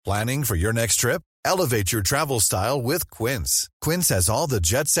Planning for your next trip? Elevate your travel style with Quince. Quince has all the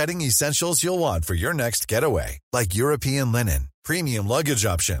jet-setting essentials you'll want for your next getaway, like European linen, premium luggage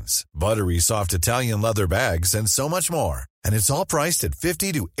options, buttery soft Italian leather bags, and so much more. And it's all priced at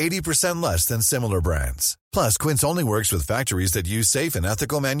 50 to 80% less than similar brands. Plus, Quince only works with factories that use safe and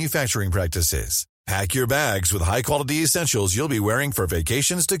ethical manufacturing practices. Pack your bags with high-quality essentials you'll be wearing for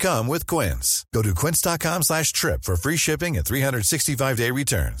vacations to come with Quince. Go to quince.com/trip for free shipping and 365-day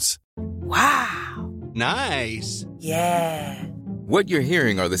returns. Wow. Nice. Yeah. What you're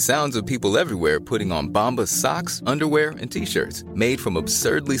hearing are the sounds of people everywhere putting on Bombas socks, underwear, and T-shirts made from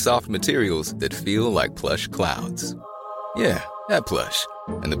absurdly soft materials that feel like plush clouds. Yeah, that plush.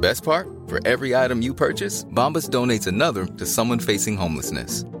 And the best part? For every item you purchase, Bombas donates another to someone facing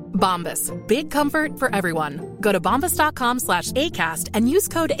homelessness. Bombas. Big comfort for everyone. Go to bombas.com/ACAST and use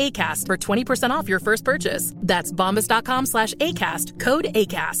code ACAST for 20% off your first purchase. That's bombas.com/ACAST. Code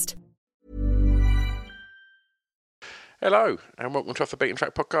ACAST. Hello, and welcome to Off the Beaten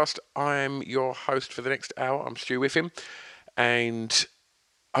Track podcast. I'm your host for the next hour. I'm Stu Whiffin, and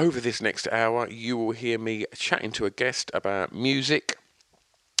over this next hour, you will hear me chatting to a guest about music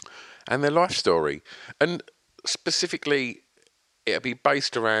and their life story. And specifically, it'll be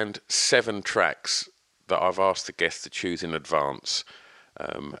based around 7 tracks that I've asked the guest to choose in advance.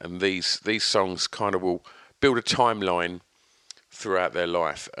 And these songs kind of will build a timeline throughout their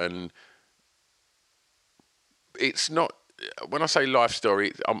life. And it's not, when I say life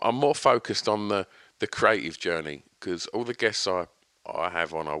story, I'm more focused on the creative journey, because all the guests I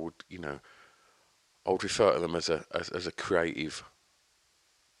have on, I would refer to them as a creative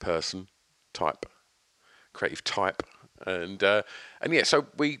person type, creative type. And yeah, so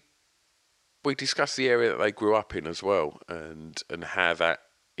we discussed the area that they grew up in as well, and how that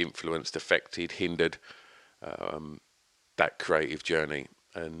influenced, affected, hindered that creative journey.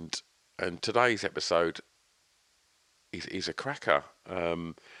 And today's episode is a cracker,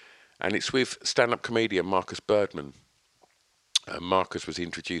 and it's with stand-up comedian Marcus Birdman. Marcus was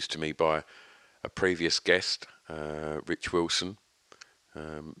introduced to me by a previous guest, Rich Wilson.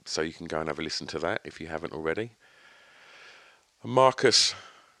 So you can go and have a listen to that if you haven't already. Marcus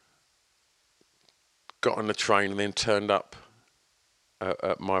got on the train and then turned up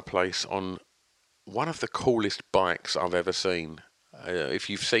at my place on one of the coolest bikes I've ever seen. If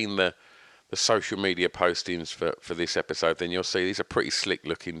you've seen the social media postings for this episode, then you'll see he's a pretty slick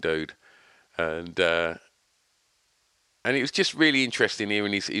looking dude. And it was just really interesting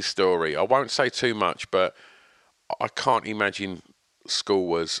hearing his story. I won't say too much, but I can't imagine school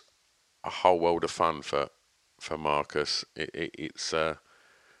was a whole world of fun for Marcus. It's a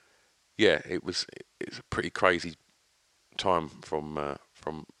pretty crazy time from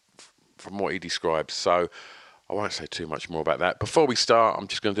what he describes. So I won't say too much more about that. Before we start, I'm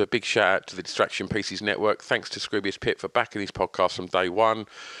just going to do a big shout out to the Distraction Pieces Network. Thanks to Scroobius Pip for backing this podcast from day one.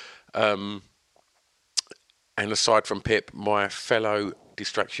 And aside from Pip, my fellow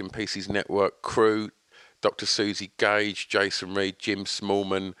Distraction Pieces Network crew, Dr. Susie Gage, Jason Reed, Jim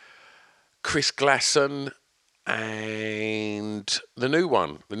Smallman, Chris Glasson, and the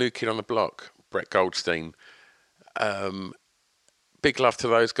new kid on the block, Brett Goldstein. Big love to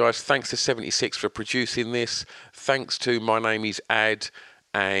those guys. Thanks to 76 for producing this. Thanks to My Name Is Ad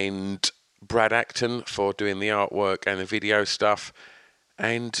and Brad Acton for doing the artwork and the video stuff.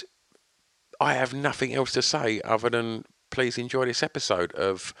 And I have nothing else to say other than please enjoy this episode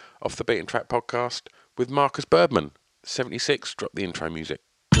of Off the Beaten Track podcast with Marcus Birdman. 76, drop the intro music.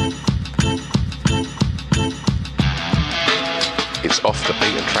 It's Off the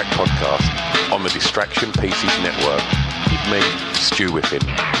Beaten Track podcast on the Distraction Pieces Network. With me, Stu Whiffin.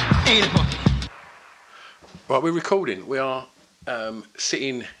 Right, we're recording. We are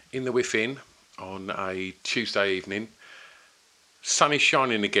sitting in the Whiffin on a Tuesday evening. Sun is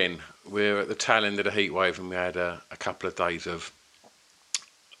shining again. We're at the tail end of the heat wave, and we had a couple of days of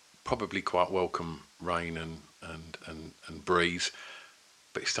probably quite welcome rain and breeze,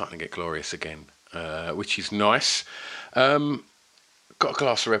 but it's starting to get glorious again, which is nice. Got a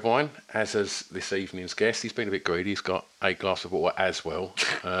glass of red wine, as has this evening's guest. He's been a bit greedy. He's got a glass of water as well.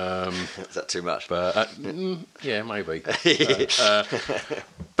 Is that too much? But yeah, maybe. Who's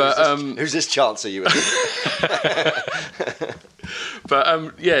this chancer you with?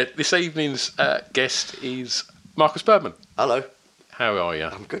 But yeah, this evening's guest is Marcus Birdman. Hello. How are you?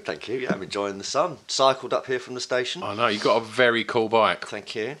 I'm good, thank you. Yeah, I'm enjoying the sun. Cycled up here from the station. I know, you've got a very cool bike.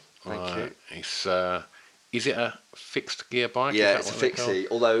 Thank you. Thank you. It's is it a fixed gear bike? Yeah, it's a fixie.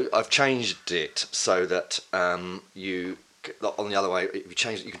 Although I've changed it so that you on the other way, if you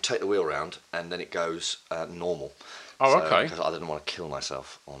change it, you can take the wheel round and then it goes normal. Oh, okay. Because I didn't want to kill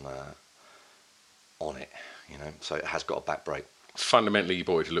myself on it, you know. So it has got a back brake. Fundamentally, you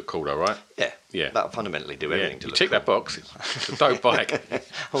bought it to look cool, though, right? Yeah. Yeah. That'll fundamentally do everything to you look tick cool. that box. It's a dope bike.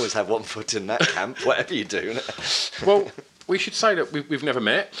 Always have one foot in that camp, whatever you do. Innit? Well, we should say that we've never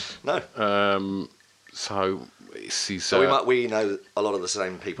met. No. So this is. So we know a lot of the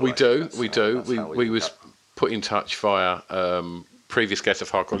same people. We like do. that, We so do. that's how We link was up. put in touch via previous guest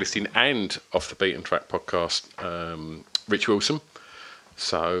of Hardcore Listing and Off the Beaten Track podcast, Rich Wilson.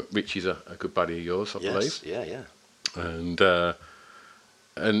 So Rich is a good buddy of yours, I believe. Yeah, yeah. And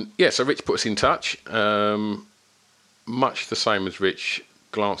yeah, so Rich put us in touch. Much the same as Rich,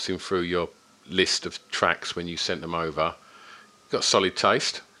 glancing through your list of tracks when you sent them over, got solid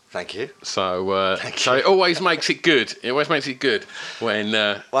taste. Thank you. So Thank so you. it always makes it good. It always makes it good when.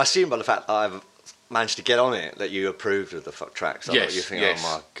 Well, I assume by the fact that I've managed to get on it that you approved of the tracks. So Yes, you think, yes.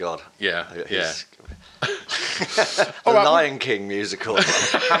 oh my god. Yeah, He's- yeah. The right, Lion King musical.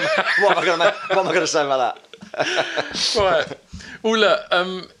 What am I going to say about that? Right. Well, look,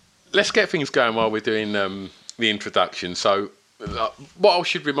 let's get things going while we're doing the introduction. So, what I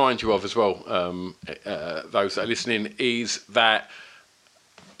should remind you of as well, those that are listening, is that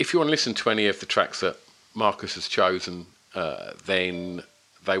if you want to listen to any of the tracks that Marcus has chosen, then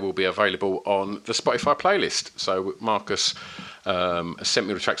they will be available on the Spotify playlist. So Marcus has sent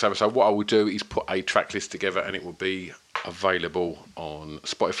me the tracks over. So what I will do is put a track list together and it will be available on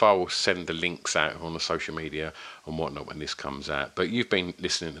Spotify. I will send the links out on the social media and whatnot when this comes out. But you've been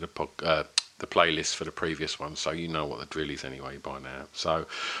listening to the playlist for the previous one, so you know what the drill is anyway by now. So,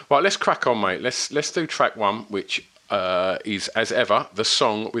 right, let's crack on, mate. Let's do track one, which is, as ever, the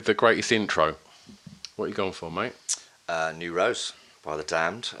song with the greatest intro. What are you going for, mate? New Rose by The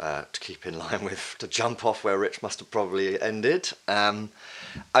Damned, to keep in line with, to jump off where Rich must have probably ended.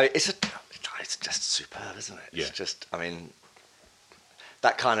 It's just superb, isn't it? Yeah. It's just, I mean,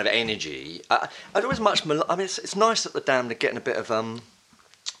 that kind of energy. I don't always much. I mean, it's nice that The Damned are getting a bit of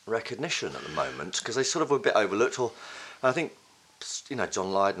recognition at the moment, because they sort of were a bit overlooked. And I think, you know,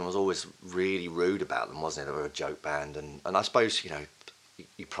 John Lydon was always really rude about them, wasn't he? They were a joke band, and I suppose, you know,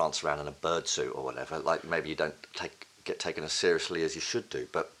 you prance around in a bird suit or whatever. Like maybe you don't get taken as seriously as you should do.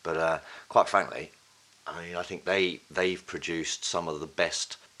 But quite frankly, I mean, I think they've produced some of the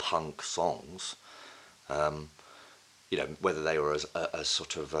best punk songs. You know, whether they were as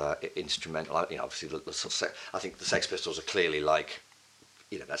sort of instrumental. You know, obviously I think the Sex Pistols are clearly like,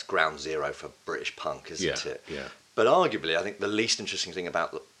 you know, that's ground zero for British punk, isn't it? Yeah. But arguably, I think the least interesting thing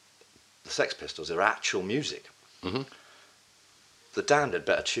about the Sex Pistols is their actual music. Mm-hmm. The Damned had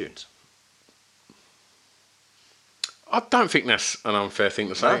better tunes. I don't think that's an unfair thing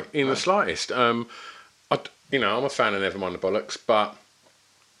to say in the slightest. You know, I'm a fan of Nevermind the Bollocks, but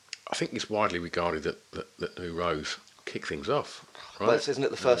I think it's widely regarded that New Rose kick things off. Right? Well, isn't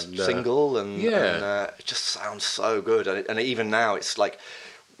it the first single? And it just sounds so good. And even now, it's like,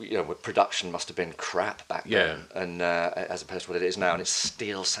 you know, production must have been crap back then, and as opposed to what it is now, and it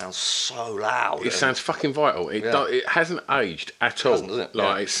still sounds so loud. It sounds fucking vital. It hasn't aged at all. Does it?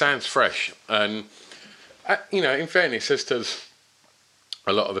 Like, it sounds fresh. And you know, in fairness, as does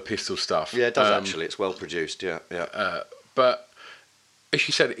a lot of the Pistol stuff. Yeah, it does actually. It's well produced. Yeah. But as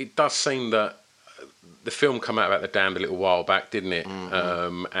you said, it does seem that the film came out about The Damned a little while back, didn't it?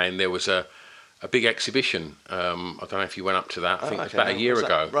 Mm-hmm. And there was a big exhibition. I don't know if you went up to that. I think it was about a year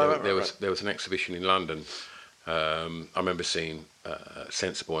ago. There was an exhibition in London. I remember seeing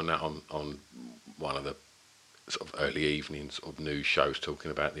Sensible and that on one of the sort of early evenings of news shows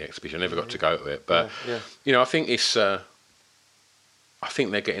talking about the exhibition. I never got to go to it, but you know, I think it's. I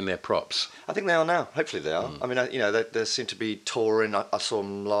think they're getting their props. I think they are now. Hopefully they are. I mean, you know, they seem to be touring. I saw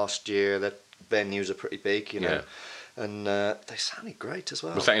them last year. Their venues are pretty big, you know. Yeah. And they sounded great as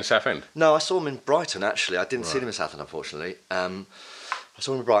well. Was that in Southend? No, I saw them in Brighton, actually. I didn't see them in Southend, unfortunately. I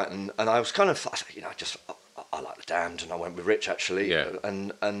saw them in Brighton, and I was kind of, you know, I like The Damned, and I went with Rich, actually. Yeah.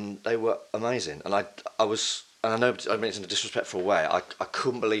 And they were amazing. And I was, and I know I mean it's in a disrespectful way, I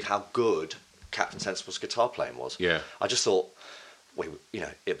couldn't believe how good Captain Sensible's guitar playing was. Yeah. I just thought, you know,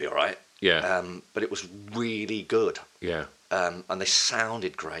 it'd be all right. Yeah. But it was really good. Yeah. And they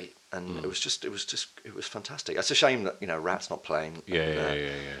sounded great, and it was fantastic. It's a shame that, you know, Rat's not playing. Yeah.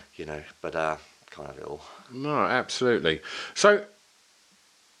 You know, but can't have it all. No, absolutely. So,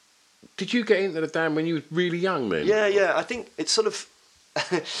 did you get into The Damned when you were really young then? Yeah. I think it's sort of.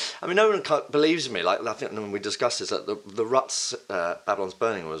 I mean, no one believes me. Like, I think when we discussed this, that the Ruts, Babylon's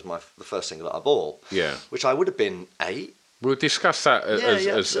Burning was the first single that I bought. Yeah. Which I would have been 8. We'll discuss that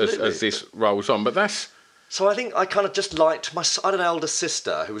as this rolls on, but that's So I think I kind of just liked I had an elder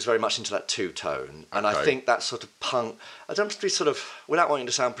sister who was very much into that two-tone, and I think that sort of punk. I don't want to be sort of, without wanting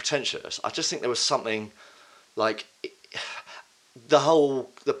to sound pretentious, I just think there was something like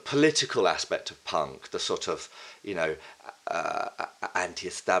the political aspect of punk, the sort of, you know,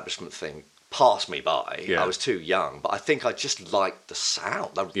 anti-establishment thing passed me by. Yeah. I was too young, but I think I just liked the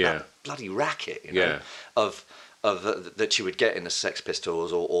sound, that bloody racket, you know, of that you would get in the Sex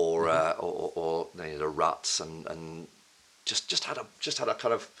Pistols or you know, the Ruts, and just had a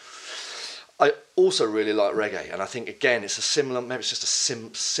kind of. I also really like reggae, and I think again it's a similar. Maybe it's just a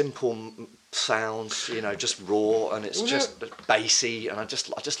simple sound, you know, just raw, and it's just bassy, and I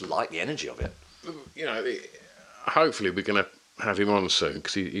just like the energy of it. You know, hopefully we're going to have him on soon,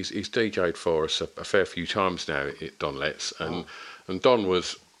 because he's DJ'd for us a fair few times now at Don Letts, and Don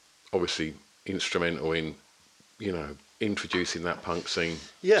was obviously instrumental in, you know, introducing that punk scene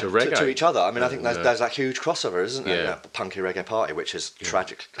to reggae. To each other. I mean, I think there's that huge crossover, isn't there? Yeah. The punky reggae party, which is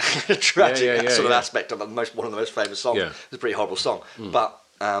tragic sort of aspect of one of the most famous songs. Yeah. It's a pretty horrible song, but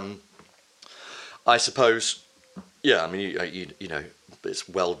I suppose, I mean, you know, it's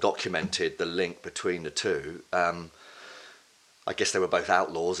well documented the link between the two. I guess they were both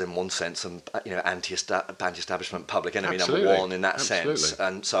outlaws in one sense, and, you know, anti-establishment, public enemy number one in that sense.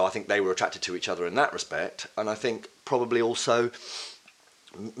 And so I think they were attracted to each other in that respect. And I think probably also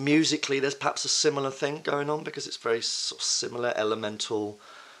musically there's perhaps a similar thing going on, because it's very sort of similar, elemental,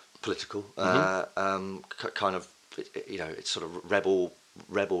 political, kind of, you know, it's sort of rebel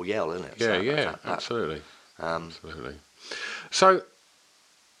yell, isn't it? Yeah, absolutely. Absolutely. So,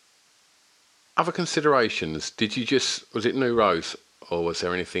 other considerations, was it New Rose, or was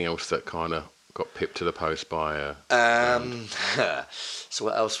there anything else that kind of got pipped to the post by so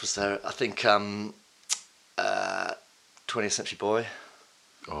what else was there? I think 20th Century Boy.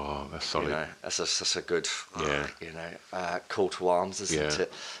 Oh, that's solid. You know, that's a good, you know, call to arms, isn't it?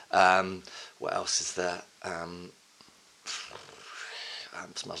 What else is there?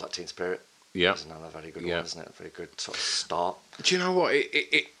 Smells Like Teen Spirit. Yeah. That's another very good one, isn't it? A very good sort of start. Do you know what?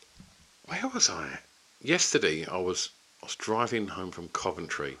 Where was I? Yesterday, I was driving home from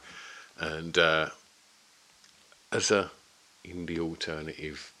Coventry, and as a indie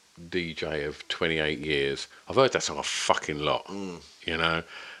alternative DJ of 28 years, I've heard that song a fucking lot. You know,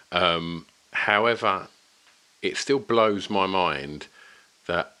 however, it still blows my mind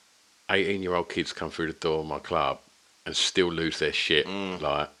that 18-year-old kids come through the door of my club and still lose their shit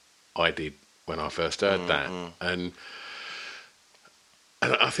like I did when I first heard that. And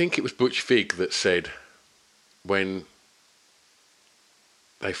I think it was Butch Vig that said, when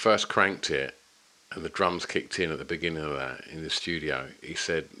they first cranked it and the drums kicked in at the beginning of that in the studio, he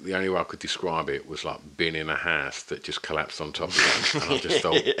said the only way I could describe it was like being in a house that just collapsed on top of it. And I just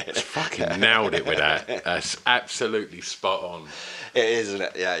thought, it's fucking nailed it with that. That's absolutely spot on. It is, isn't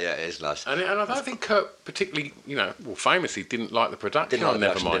it? Yeah, it is nice. And I don't think Kurt particularly, you know, famously didn't like the production on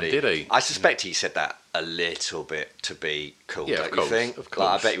Nevermind, did he? I suspect he said that a little bit to be cool, don't you think? Of course.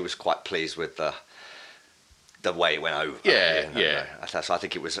 Like, I bet he was quite pleased with the way it went over. Yeah. So I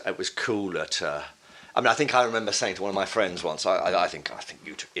think it was cooler to. I mean, I think I remember saying to one of my friends once, I think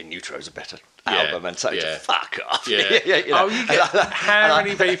In Utro's a better album, and so just fuck off. Yeah. You know? You get how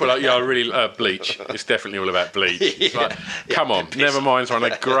many people like, I really Bleach. It's definitely all about Bleach. It's like, come on, Nevermind's one of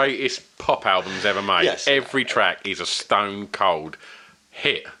the greatest pop albums ever made. Yes. Every track is a stone cold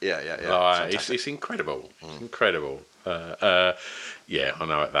hit. Yeah. It's incredible. It's incredible. I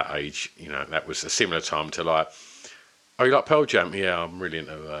know at that age, you know, that was a similar time to like, oh, you like Pearl Jam? Yeah, I'm really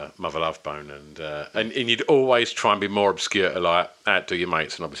into Mother Love Bone, and you'd always try and be more obscure to like outdo your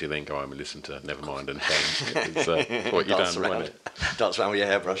mates, and obviously then go home and listen to Nevermind and It's what you done, wasn't it? Dance around with your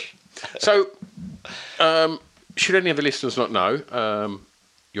hairbrush. So, should any of the listeners not know,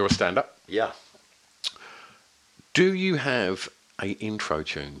 you're a stand-up. Yeah. Do you have a intro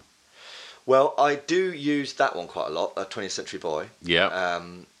tune? Well, I do use that one quite a lot, 20th Century Boy. Yeah.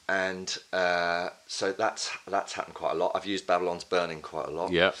 And so that's happened quite a lot. I've used Babylon's Burning quite a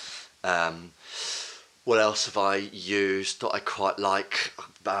lot. Yeah. What else have I used that I quite like?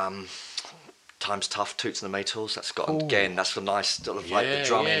 Time's Tough, Toots and the Maytals. That's got, again, that's a nice sort of like the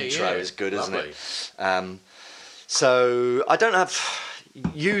drum intro is good, lovely. Isn't it? So I don't have,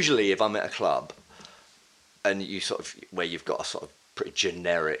 usually if I'm at a club and you sort of, where you've got a sort of pretty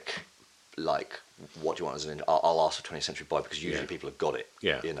generic, like, what do you want as an I'll ask for 20th Century Boy, because usually people have got it,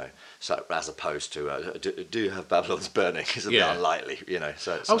 you know. So as opposed to do you have Babylon's Burning is a bit unlikely, you know.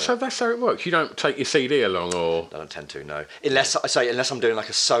 So that's how it works. You don't take your CD along, or I don't tend to, no. Unless I'm doing like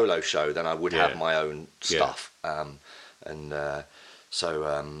a solo show, then I would have my own stuff.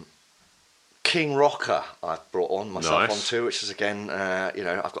 King Rocker I've brought on myself Nice. onto, which is again,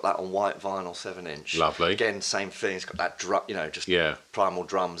 I've got that on white vinyl 7-inch. Lovely. Again, same thing. It's got that drum, just Yeah. primal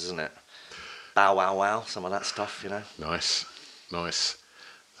drums, isn't it? Bow wow wow, some of that stuff, Nice.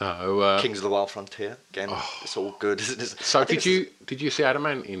 So, Kings of the Wild Frontier. Again, it's all good, isn't it? so I think did you see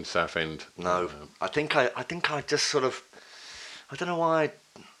Adamant in Southend? No, I think I just sort of, I don't know why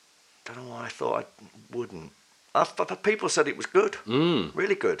I thought I wouldn't. People said it was good,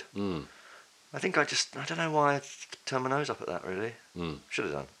 really good. I think I don't know why I turned my nose up at that. Really, should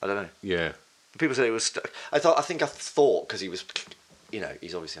have done. I don't know. Yeah. People said it was. I thought because he was,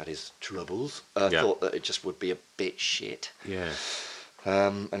 he's obviously had his troubles. I thought that it just would be a bit shit. Yeah.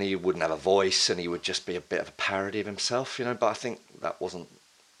 And he wouldn't have a voice, and he would just be a bit of a parody of himself, But I think that was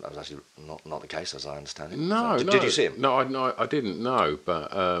actually not the case, as I understand it. No, So, no. Did you see him? No, I didn't know,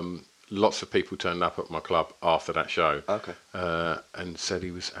 but lots of people turned up at my club after that show. Okay. And said he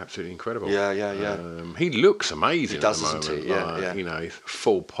was absolutely incredible. Yeah. He looks amazing. He does, at the doesn't moment. he? Yeah. He's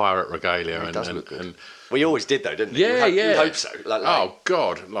full pirate regalia. He does look good. And Well, he always did, though, didn't he? yeah, You hope so. Like, oh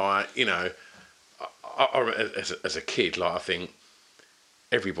God, as a kid, I think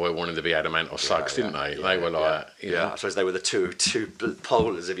every boy wanted to be Adamant or Suggs, didn't they? They were like, I suppose they were the two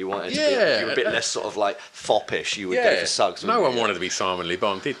polars. If you wanted to be, Yeah. if you were a bit less sort of like foppish, you would go for Suggs. No wouldn't one you? wanted to be Simon Le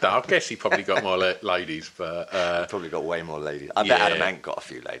Bon, did they? I guess he probably got more ladies, but He probably got way more ladies. I bet Yeah. Adamant got a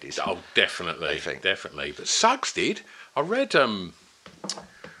few ladies. oh, definitely, I think. definitely. But Suggs did. I read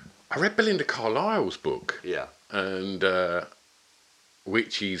Belinda Carlisle's book, Yeah. and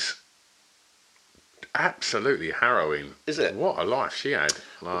which is absolutely harrowing. Is it? What a life she had.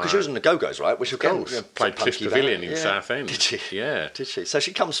 Because she was in the Go-Go's, right? Which again, course. Played punky Cliff band. Pavilion in Yeah. Southend. Did she? Yeah. Did she? So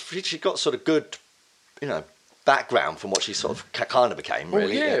she got sort of good, background from what she sort of kind of became. Well,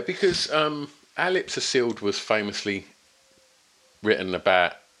 Really. yeah, because Our Lips Are Sealed was famously written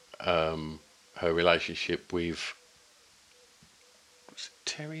about her relationship with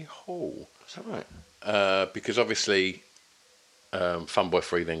Terry Hall. Is that right? Because obviously Funboy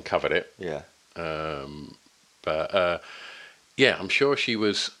 3 then covered it. Yeah. But I'm sure she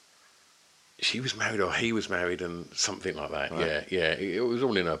was married or he was married and something like that. Right. Yeah. It was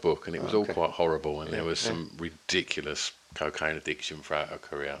all in her book, and it was all quite horrible, and there was some ridiculous cocaine addiction throughout her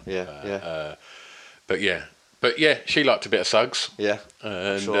career. Yeah. But she liked a bit of Suggs. Yeah.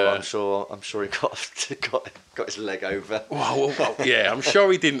 And, I'm sure he got his leg over. Well, I'm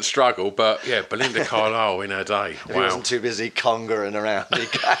sure he didn't struggle, but Belinda Carlisle in her day. If he wasn't too busy congering around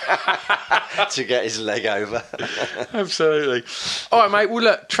to get his leg over. Absolutely. All right, mate. Well,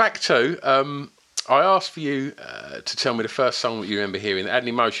 look, track 2. I asked for you to tell me the first song that you remember hearing that had an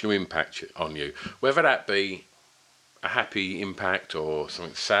emotional impact on you, whether that be a happy impact or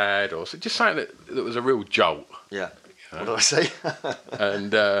something sad or just something that was a real jolt. Yeah. What did I say?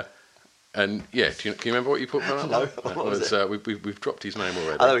 And can you remember what you put for that? No. That What was it? We've dropped his name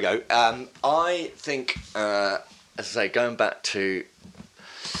already. Oh, there we go. I think, as I say, going back to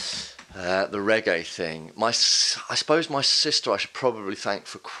the reggae thing, I suppose my sister I should probably thank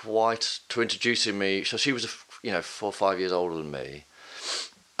to introducing me. So she was 4 or 5 years older than me,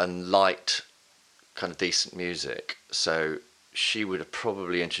 and liked kind of decent music. So she would have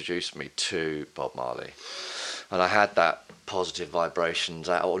probably introduced me to Bob Marley, and I had that Positive Vibrations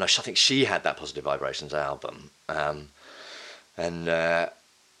I think she had that Positive Vibrations album, and I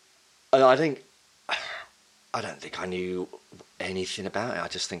don't think I knew anything about it. I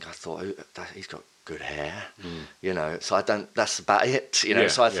thought he's got good hair, so that's about it,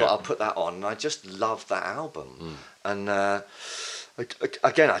 so I thought I'll put that on, and I just loved that album. And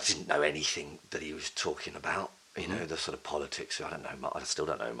again, I didn't know anything that he was talking about, the sort of politics. I still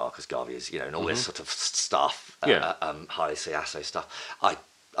don't know Marcus Garvey's, and all this sort of stuff, Haile Selassie stuff. I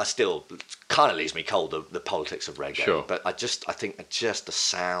still kind of leaves me cold, the politics of reggae. Sure. But I think just the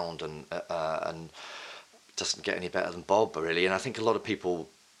sound and doesn't get any better than Bob, really. And I think a lot of people,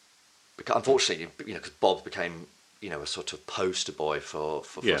 unfortunately, because Bob became a sort of poster boy for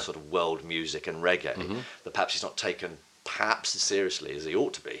sort of world music and reggae, that perhaps he's not taken perhaps as seriously as he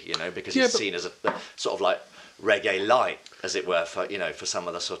ought to be, because he's seen as a sort of like reggae light, as it were, for some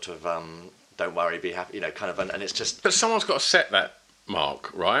of the sort of don't worry, be happy, kind of, and it's just. But someone's got to set that mark,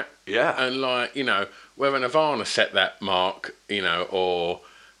 right? Yeah. And whether Nirvana set that mark, or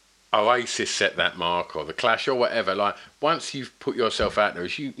Oasis set that mark, or The Clash, or whatever, once you've put yourself out there,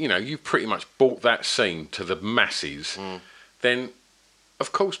 as you've pretty much brought that scene to the masses, then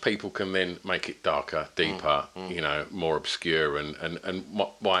of course people can then make it darker, deeper, more obscure, and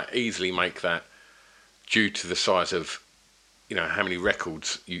might easily make that, due to the size of how many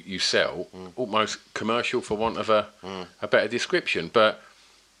records you sell, almost commercial, for want of a better description. But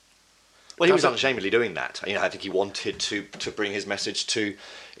Well, he was unashamedly doing that. I think he wanted to bring his message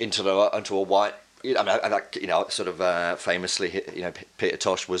into a white. Sort of famously, Peter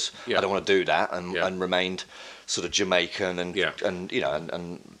Tosh was. Yeah. I don't want to do that, and remained sort of Jamaican, and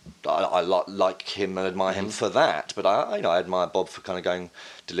I like him and admire him for that. But I admire Bob for kind of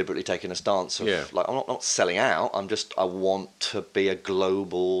deliberately taking a stance of like, I'm not selling out. I want to be a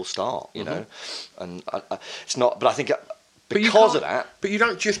global star, you know, and it's not. But I think. Because of that, but you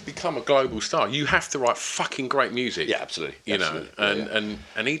don't just become a global star. You have to write fucking great music. Yeah, absolutely. And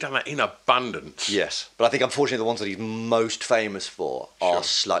he done that in abundance. Yes, but I think unfortunately the ones that he's most famous for are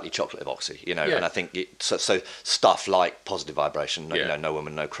slightly chocolate epoxy, And I think so stuff like Positive Vibration, No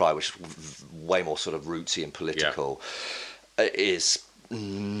Woman, No Cry, which is way more sort of rootsy and political, is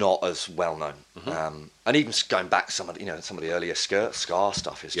not as well known. And even going back some of the earlier Ska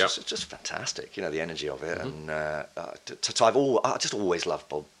stuff is just fantastic. The energy of it, and I just always loved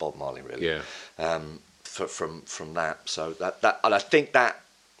Bob Marley, really. Yeah. From that, so that and I think that.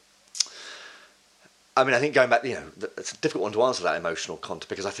 I mean, I think going back, it's a difficult one to answer that emotional content,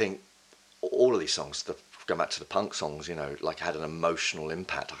 because I think all of these songs, going back to the punk songs, like had an emotional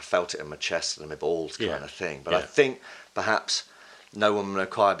impact. I felt it in my chest and in my balls, kind of thing. But I think perhaps No Woman, No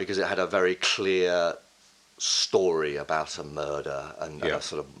Cry, because it had a very clear story about a murder and a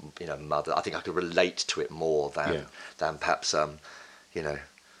sort of mother. I think I could relate to it more than perhaps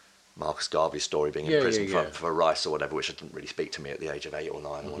Marcus Garvey's story, being in prison for rice or whatever, which didn't really speak to me at the age of 8 or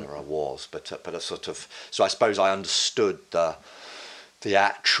 9 or whatever I was. But a sort of, so I suppose I understood the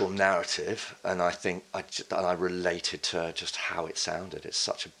actual narrative, and I think I related to just how it sounded. It's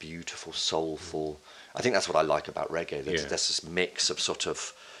such a beautiful, soulful. I think that's what I like about reggae. There's this mix of sort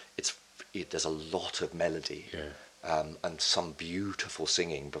of, there's a lot of melody, and some beautiful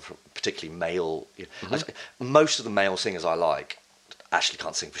singing, but particularly male. Most of the male singers I like actually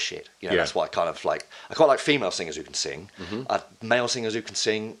can't sing for shit. That's why I quite like female singers who can sing. Male singers who can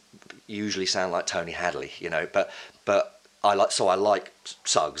sing usually sound like Tony Hadley, but I like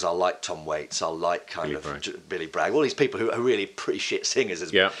Suggs, I like Tom Waits, I like Billy Bragg, all these people who are really pretty shit singers,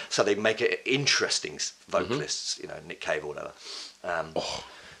 so they make it interesting vocalists, Nick Cave or whatever.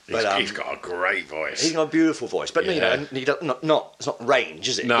 He's got a great voice. He's got a beautiful voice, but it's not range,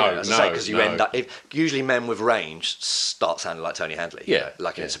 is it? No, because you end up. Usually, men with range start sounding like Tony Hadley.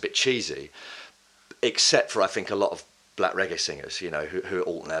 It's a bit cheesy, except for I think a lot of black reggae singers, who are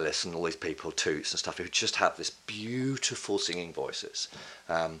Alton Ellis and all these people, Toots and stuff, who just have this beautiful singing voices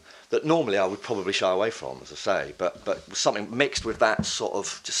that normally I would probably shy away from, as I say, but something mixed with that sort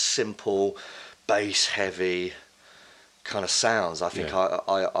of just simple, bass heavy kind of sounds. I think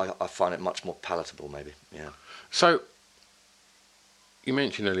I find it much more palatable, maybe. Yeah. So you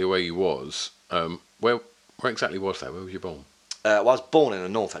mentioned earlier where you was. Where exactly was that? Where was you born? Well, I was born in the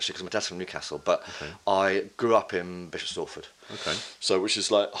north, actually, because my dad's from Newcastle, but I grew up in Bishop Stortford. Okay. So, which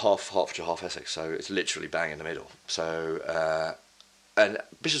is like half Hertfordshire, half Essex, so it's literally bang in the middle. So, and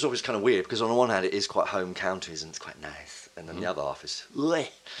Bishop Stortford is kind of weird, because on the one hand it is quite home counties and it's quite nice, and then the other half is,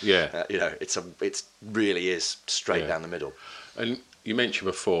 it really is straight down the middle. And you mentioned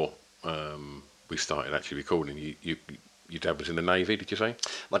before we started actually recording, your dad was in the Navy, did you say?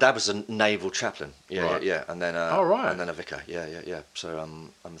 My dad was a naval chaplain, and then and then a vicar, So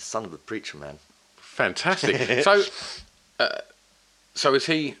I'm the son of the preacher man. Fantastic. So is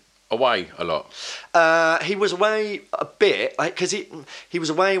he away a lot? He was away a bit, because he was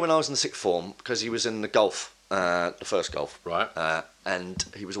away when I was in the sixth form, because he was in the Gulf, the first Gulf, right? And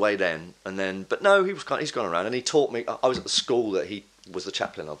he was away then, but no, he's gone around, and he taught me. I was at the school that he was the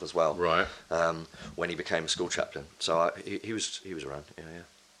chaplain of as well, right? When he became a school chaplain, so he was around,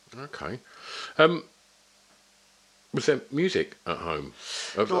 Okay. Was there music at home?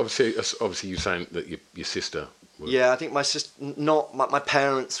 Obviously, you're saying that your sister. Yeah, I think my sister. Not my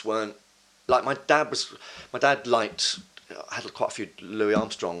parents weren't like my dad was. My dad had quite a few Louis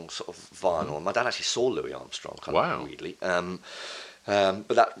Armstrong sort of vinyl. And my dad actually saw Louis Armstrong, kind of weirdly.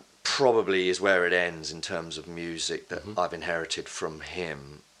 But that probably is where it ends in terms of music that I've inherited from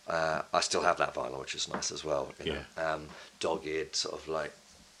him. I still have that vinyl, which is nice as well. Dog-eared, sort of like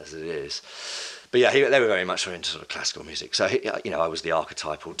as it is. But yeah, they were very much into sort of classical music. So I was the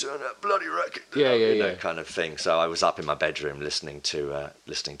archetypal turn that bloody record, kind of thing. So I was up in my bedroom listening to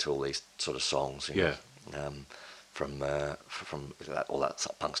all these sort of songs. From all that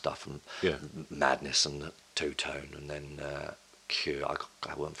sort of punk stuff and Madness and the Two Tone, and then Cure. I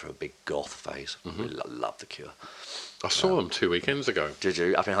went through a big goth phase. Really loved the Cure. I saw them 2 weekends ago. Did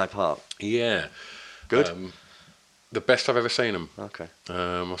you? Up in Hyde Park? Yeah. Good. The best I've ever seen them. Okay.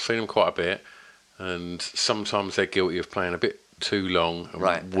 I've seen them quite a bit, and sometimes they're guilty of playing a bit too long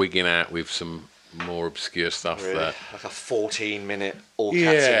and wigging out with some more obscure stuff there. Like a 14-minute All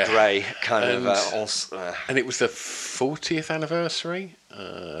Cats in Grey kind of... And it was the 40th anniversary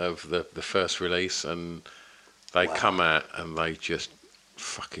of the first release, and they come out and they just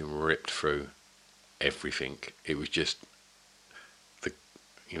fucking ripped through everything. It was just...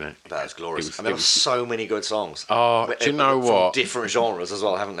 That was glorious. There were so many good songs. Oh, do you know what? From different genres as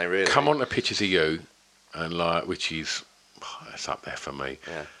well, haven't they, really? Come on to Pictures of You, and which is... that's up there for me.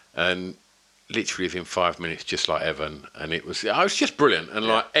 Yeah. And literally within 5 minutes, just like Evan, and it was just brilliant. And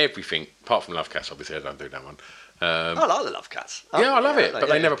like everything, apart from Love Cats, obviously I don't do that one. I like the Love Cats. I love it, but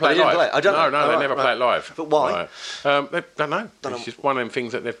they never play it live. I don't know. No, they never play it live. But why? They don't know. It's just one of them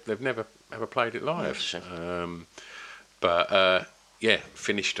things that they've never ever played it live.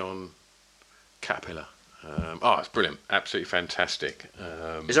 Finished on Caterpillar. It's brilliant, absolutely fantastic.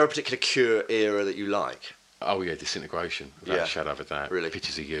 Is there a particular Cure era that you like? Oh yeah, Disintegration, without a shadow of a doubt. Really?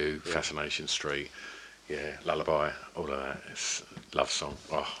 Pictures of You, Fascination Street, Lullaby, all of that. It's a love song.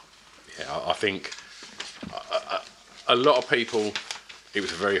 I think a lot of people. It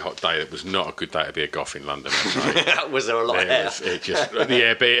was a very hot day. It was not a good day to be a goth in London. Was there a lot of hair? But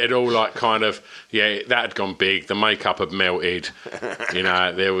it had all like kind of that had gone big. The makeup had melted.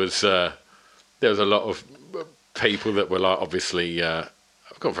 There was a lot of people that were like obviously.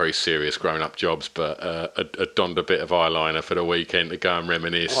 I've got very serious grown-up jobs, but I donned a bit of eyeliner for the weekend to go and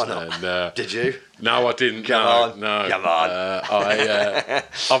reminisce. Why not? And, did you? No, I didn't. Come on. I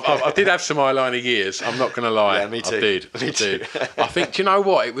did have some eyeliner years. I'm not going to lie. Yeah, me too. I did. I think. Do you know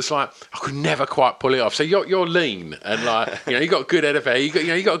what? It was like I could never quite pull it off. So you're lean and you got a good head of hair.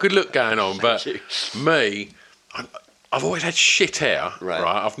 You got a good look going on. But me, I've always had shit hair. Right.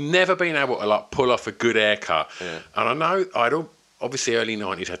 I've never been able to pull off a good haircut. Yeah. And I know obviously early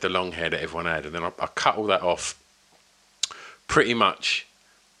 90s had the long hair that everyone had, and then I cut all that off pretty much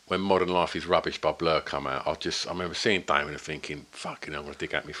when Modern Life is Rubbish by Blur come out. I remember seeing Damon and thinking, fucking I'm going to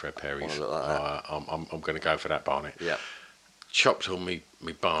dig out me Fred Perry's. I'm going to go for that Barnet. Yeah. Chopped all me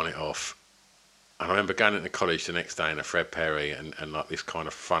Barnet off. And I remember going into college the next day in a Fred Perry and like this kind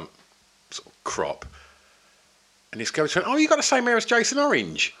of front sort of crop. And this girl went, you got the same hair as Jason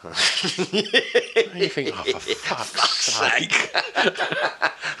Orange. And you think, for fuck's sake.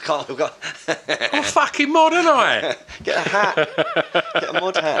 I'm fucking mod, aren't I? Get a hat. Get a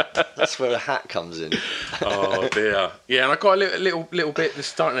mod hat. That's where a hat comes in. Oh, dear. Yeah, and I got a little bit that's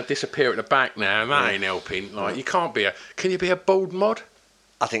starting to disappear at the back now, and that ain't helping. You can't be can you be a bald mod?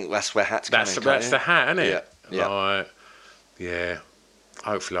 I think that's where hats come in. That's the hat, isn't it? Yeah. Yeah.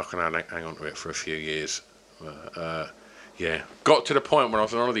 Hopefully I can hang on to it for a few years. Got to the point where I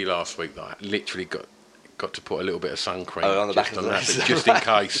was on holiday last week that I literally got to put a little bit of sun cream on the back of the that, just in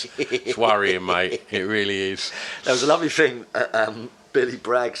case. It's worrying, mate. It really is. There was a lovely thing Billy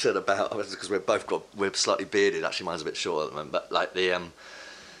Bragg said about, because we're slightly bearded. Actually, mine's a bit short at the moment, but he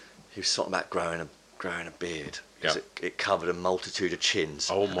was talking about growing a beard. Yep. It covered a multitude of chins.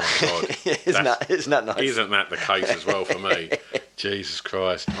 Oh my God! Isn't that nice? Isn't that the case as well for me? Jesus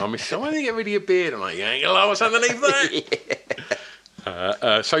Christ! I want to get rid of your beard. I'm like, you ain't gonna lie, what's underneath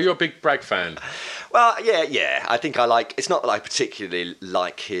that? So you're a big Bragg fan? Well, yeah. I think I like. It's not that I particularly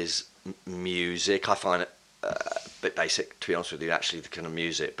like his music. I find it a bit basic, to be honest with you. Actually, the kind of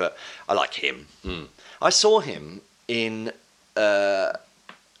music, but I like him. I saw him in.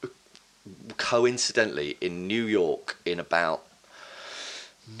 Coincidentally in New York in about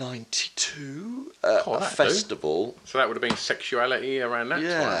 92 a festival. So that would have been Sexuality around that time.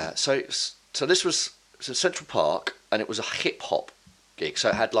 Yeah, so this was Central Park, and it was a hip hop gig. So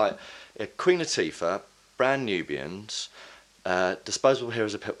it had Queen Latifah, Brand Nubians, Disposable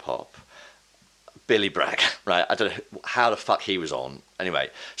Heroes of Hip Hop, Billy Bragg. Right, I don't know how the fuck he was on. Anyway,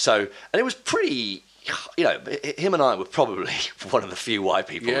 and it was pretty. Him and I were probably one of the few white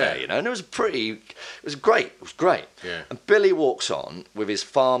people there, and it was great. It was great. Yeah. And Billy walks on with his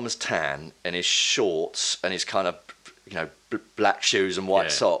farmer's tan and his shorts and his kind of, black shoes and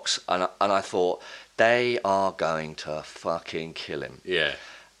white socks. And I thought, they are going to fucking kill him. Yeah.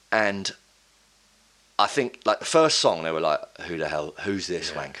 And I think, the first song, they were like, who's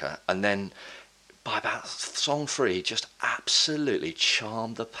this wanker? And then by about song 3, he just absolutely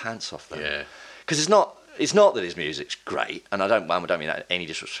charmed the pants off them. Yeah. Because it's not that his music's great, and I don't mean that in any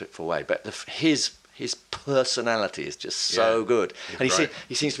disrespectful way, but his personality is just so good, and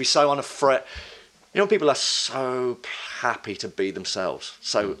he seems to be so unafraid. People are so happy to be themselves,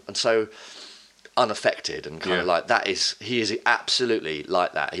 so unaffected, and kind of like that is he is absolutely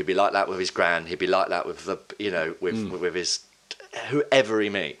like that. He'd be like that with his grand. He'd be like that with with his whoever he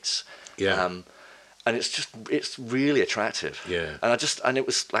meets. Yeah. And it's really attractive. Yeah. And it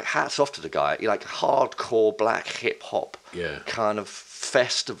was like hats off to the guy. Like hardcore black hip hop kind of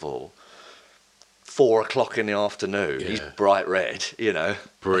festival. 4 o'clock in the afternoon. He's bright red, you know.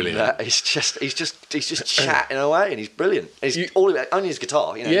 Brilliant. He's just chatting away, and he's brilliant. He's all about only his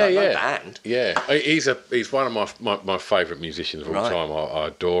guitar, you know. No band. Yeah, he's one of my favourite musicians of all time. I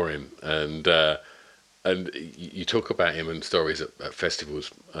adore him, and you talk about him and stories at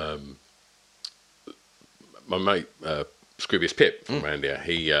festivals. My mate Scroobius Pip from around here,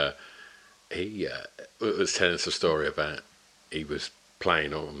 he was telling us a story about he was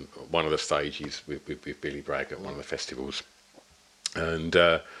playing on one of the stages with Billy Bragg at one of the festivals, and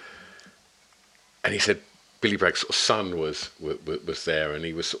he said Billy Bragg's sort of son was there, and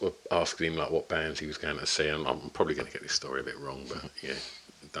he was sort of asking him like what bands he was going to see, and I'm probably going to get this story a bit wrong, but yeah,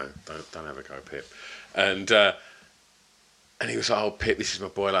 don't have a go, Pip, and he was like, oh Pip, this is my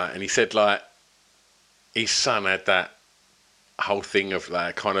boy, like, and he said like his son had that whole thing of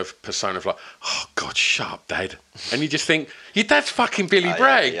like kind of persona of like, oh God, shut up, Dad, and you just think your dad's fucking Billy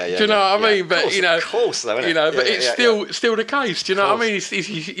Bragg. Do you know what I mean? But course, you know, of course, though, you know, but it's still the case. Do you know what I mean?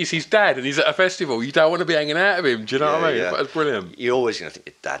 He's his dad, and he's at a festival. You don't want to be hanging out with him. Do you know what I mean? Yeah. That's brilliant. You're always going to think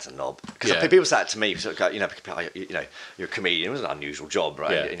your dad's a knob, because people say that to me. So, you know, you're a comedian. It was an unusual job,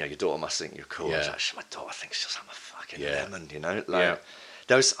 right? Yeah. You know, your daughter must think you're cool. Yeah. Like, my daughter thinks I'm a fucking lemon. You know, like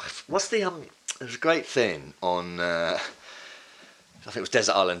there's a great thing on. I think it was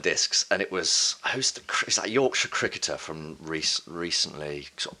Desert Island Discs, and it was it's that Yorkshire cricketer from recently,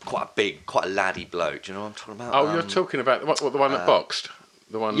 sort of quite a laddie bloke. Do you know what I'm talking about? Oh, you're talking about the one that boxed,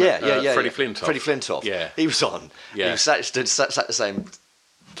 the one. Freddie Flintoff. Freddie Flintoff. Yeah, he was on. Yeah, he was sat the same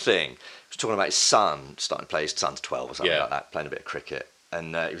thing. He was talking about his son starting to play. His son's 12 or something like that, playing a bit of cricket,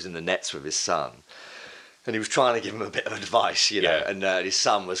 and he was in the nets with his son. And he was trying to give him a bit of advice, you know, and his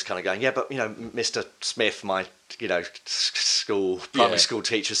son was kind of going, yeah, but, you know, Mr. Smith, my, you know, primary school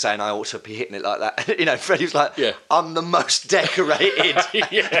teacher, saying I ought to be hitting it like that. You know, Freddie was like, I'm the most decorated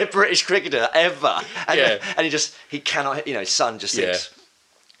British cricketer ever. And he cannot, you know, his son just thinks,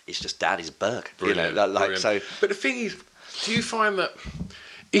 he's just daddy's Burke. Brilliant, you know, like, so. But the thing is, do you find that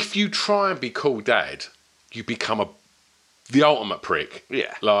if you try and be cool dad, you become the ultimate prick?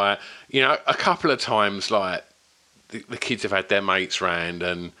 Yeah. Like, you know, a couple of times, like, the kids have had their mates round,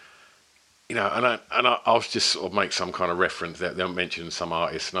 and, you know, and I was just sort of make some kind of reference. They'll mention some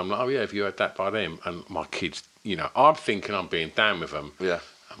artist, and I'm like, oh, yeah, have you heard that by them? And my kids, you know, I'm thinking I'm being down with them. Yeah.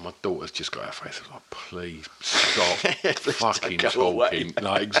 And my daughter's just got her face. I was like, please stop fucking talking. Away.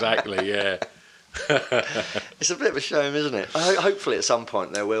 Like, exactly, yeah. It's a bit of a shame, isn't it? Hopefully at some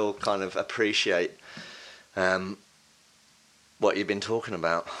point they will kind of appreciate what you've been talking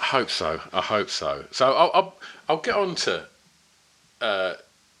about. I hope so. So I'll get on to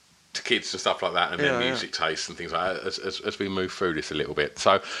kids and stuff like that, and their music tastes and things like that as we move through this a little bit.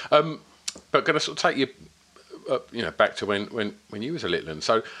 So, but going to sort of take you, you know, back to when you was a little one.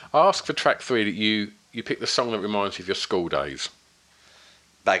 So I asked for track 3 that you picked the song that reminds you of your school days.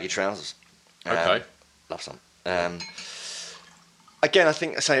 Baggy Trousers. Okay. Love song. Again, I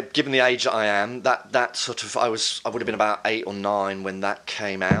think, given the age that I am, that sort of I would have been about 8 or 9 when that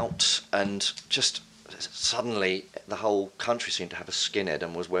came out, and just suddenly the whole country seemed to have a skinhead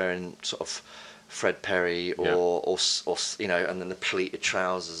and was wearing sort of Fred Perry or you know, and then the pleated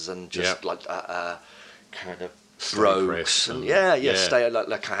trousers and just like kind of brogues and stay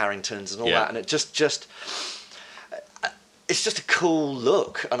like Harringtons and all that, and it just. It's just a cool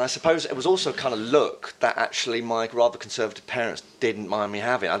look, and I suppose it was also a kind of look that actually my rather conservative parents didn't mind me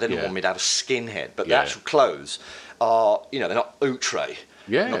having. They didn't want me to have a skinhead, but the actual clothes are, you know, they're not outre.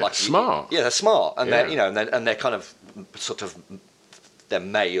 Yeah, not like smart. Yeah, they're smart, and they're, you know, and they're kind of sort of, they're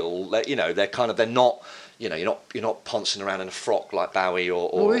male. You know, they're not. You know, you're not pouncing around in a frock like Bowie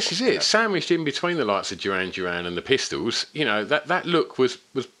or. Well, this is it. Know. Sandwiched in between the likes of Duran Duran and the Pistols, you know, that look was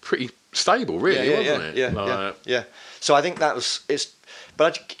pretty stable, really, wasn't it? Yeah. So I think that was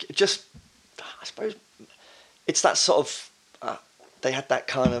but I suppose it's that sort of they had that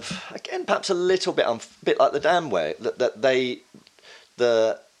kind of, again, perhaps a little bit bit like the Damned way, that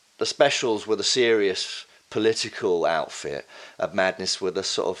the specials were the serious political outfit, of Madness were the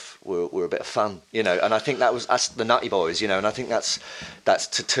sort of were a bit of fun, you know, and I think that's the Nutty Boys, you know, and I think that's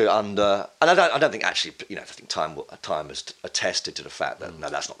to under, and I don't think actually, you know, I think time has attested to the fact that no,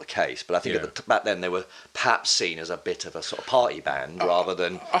 that's not the case, but I think back then they were perhaps seen as a bit of a sort of party band rather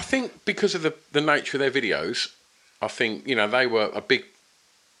than. I think because of the nature of their videos, I think, you know, they were a big,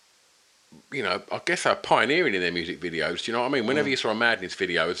 you know, I guess they were pioneering in their music videos. Do you know what I mean? Whenever you saw a Madness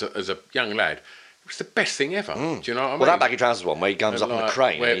video as a young lad, It was the best thing ever. Do you know what I mean? Well, that Baggy Trousers one where he comes up on the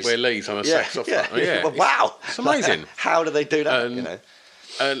crane. Where Lee's on a saxophone. Yeah. Well, wow. It's amazing. How do they do that,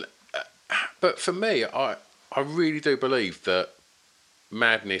 But for me, I really do believe that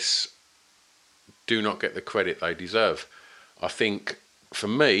Madness do not get the credit they deserve. I think, for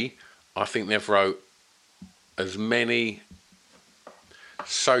me, they've wrote as many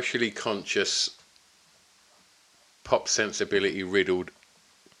socially conscious, pop sensibility riddled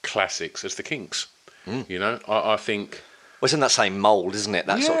classics as the Kinks. You know, I think. Well, it's in that same mould, isn't it?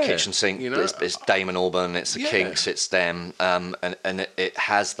 That sort of kitchen sink. You know, it's Damon Albarn, it's the Kinks, it's them, and it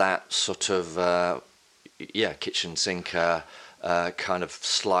has that sort of kitchen sink kind of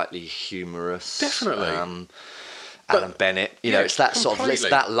slightly humorous. Definitely. Alan Bennett, you know, it's that completely. sort of, it's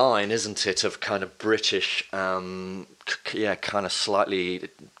that line, isn't it, of kind of British, kind of slightly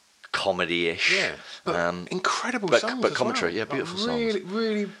comedy-ish. Yeah, but incredible songs but as commentary, well. yeah, beautiful really, songs.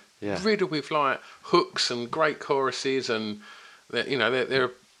 Really riddled with like hooks and great choruses, and they're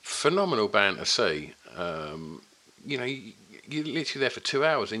a phenomenal band to see. You know, you're literally there for 2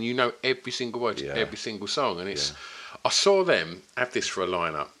 hours and you know every single word to every single song, and it's. I saw them have this for a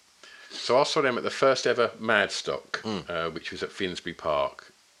lineup. So I saw them at the first ever Madstock, which was at Finsbury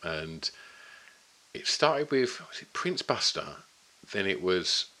Park, and it started with Prince Buster, then it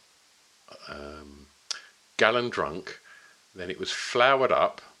was Gallon Drunk, then it was Flowered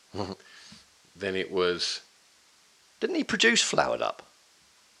Up, then it was... Didn't he produce Flowered Up?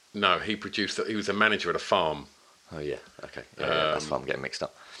 No, he produced... He was the manager at a farm. Oh, yeah, okay. Yeah, that's why I'm getting mixed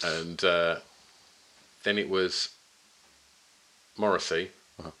up. And then it was Morrissey,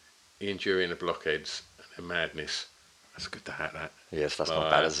 Ian Dury and the Blockheads, and Madness. That's good to have that. Yes, that's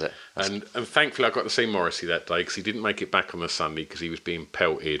not bad, is it? And thankfully I got to see Morrissey that day, because he didn't make it back on the Sunday because he was being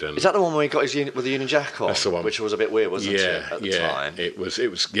pelted. And is that the one where he got his with the Union Jack on? That's the one. Which was a bit weird, wasn't it, at the time? It was.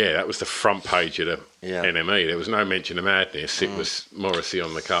 That was the front page of the NME. There was no mention of Madness. It was Morrissey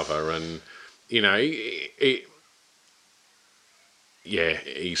on the cover, and you know, he's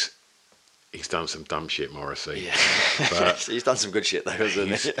done some dumb shit, Morrissey. Yeah. But he's done some good shit though,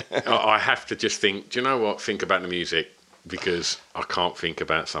 hasn't he? I have to just think, do you know what? Think about the music, because I can't think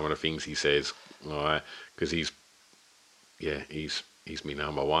about some of the things he says. Because he's me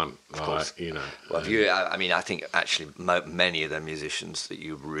number one. Of course. You know. Well, I think actually many of the musicians that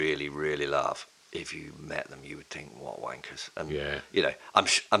you really, really love, if you met them, you would think, what wankers. And you know, I'm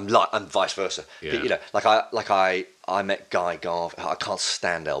vice versa. Yeah. You know, I met Guy Garvey. I can't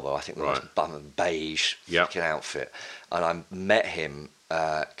stand Elbow. I think the most beige fucking outfit. And I met him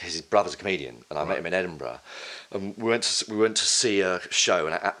because his brother's a comedian, and I met him in Edinburgh. And we went to see a show,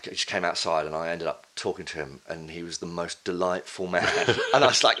 and he just came outside, and I ended up talking to him, and he was the most delightful man. And I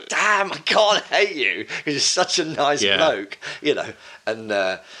was like, damn, I can't hate you, because you're such a nice bloke, you know. And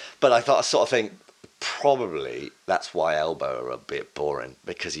but I sort of think, probably that's why Elbow are a bit boring,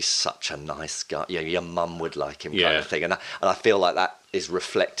 because he's such a nice guy. You know, your mum would like him, kind of thing. And I feel like that is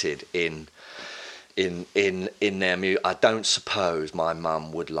reflected in their music. I don't suppose my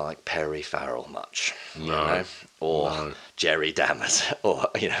mum would like Perry Farrell much, or Jerry Dammers, or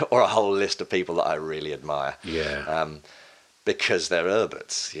or a whole list of people that I really admire. Because they're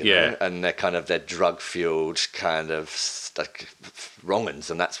Herberts, and they're drug-fueled kind of wrong-uns,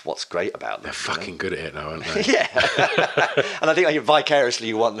 and that's what's great about them. They're fucking good at it, though, aren't they? And I think vicariously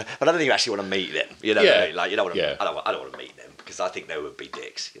you want them, but I don't think you actually want to meet them. You know, what I mean? Like, you don't want to. I don't want to meet them, because I think they would be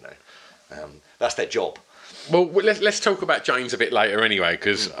dicks. You know, that's their job. Well, let's talk about James a bit later, anyway,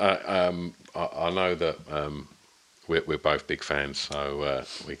 because I know that. We're both big fans, so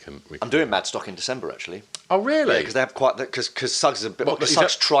we can. I'm doing Madstock in December, actually. Oh, really? Yeah, because they have quite because Suggs is a bit. Because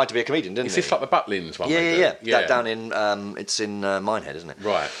Suggs tried to be a comedian, didn't he? Is this like the Butlins one? Yeah. Down in it's in Minehead, isn't it?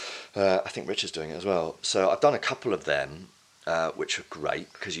 Right. I think Richard's doing it as well. So I've done a couple of them, which are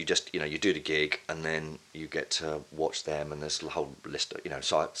great, because you just you do the gig and then you get to watch them, and there's a whole list of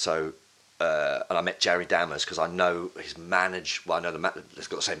so. And I met Jerry Dammers because I know his manager. Well, I know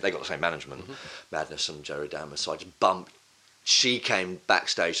they got the same management, Madness and Jerry Dammers. So I just bumped. She came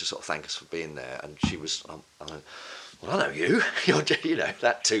backstage to sort of thank us for being there, and she was. I know you. You're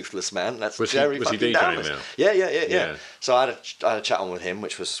that toothless man. That's Jerry fucking Dammers. Yeah. So I had a chat on with him,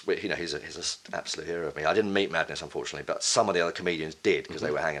 which was he's an absolute hero of me. I didn't meet Madness, unfortunately, but some of the other comedians did, because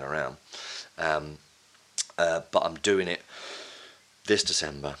they were hanging around. But I'm doing it this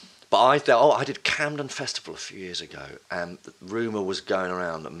December. But I did Camden Festival a few years ago, and the rumour was going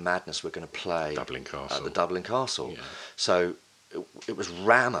around that Madness were going to play Dublin Castle. At the Dublin Castle. Yeah. So it was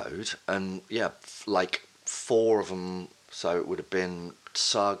rammed, and like 4 of them. So it would have been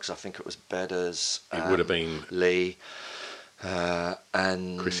Suggs, I think it was Bedders. It would have been Lee.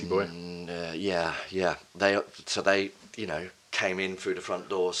 and Chrissy Boy. Yeah. They came in through the front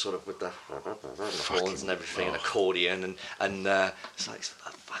door, sort of with the horns and everything, and accordion, and it's like,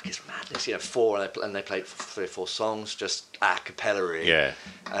 fuck, it's madness. And they played 3 or 4 songs, just a cappella. Yeah.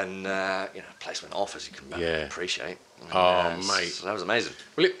 And the place went off, as you can appreciate. Mate, so that was amazing.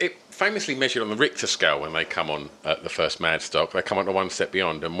 Well, it famously measured on the Richter scale when they come on at the first Madstock. They come on to One Step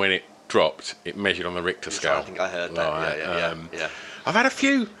Beyond, and when it dropped, it measured on the Richter scale. I think I heard that. Yeah. I've had a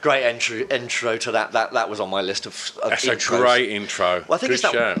few. Great intro to that. That was on my list of That's intros. a great intro. Well, I think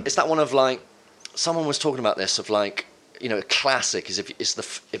Good it's that one of like, someone was talking about this, of like, a classic is if it's the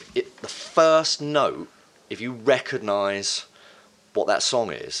first note, if you recognise what that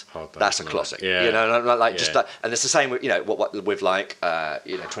song is, that's a classic. Yeah. Just that, and it's the same with with like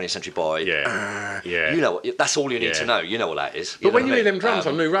 20th Century Boy. Yeah. That's all you need to know. You know what that is. But when you hear them drums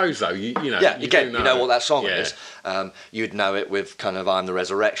on New Rose, though, you know what that song is. You'd know it with kind of I'm the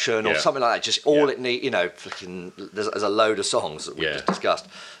Resurrection or something like that. Just all it need, there's a load of songs that we just discussed.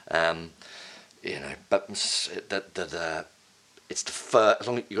 But it's the first. As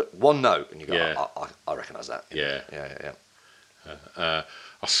long as you got one note and you go, I recognise that. Yeah. I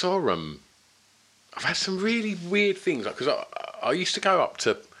saw I've had some really weird things, because I used to go up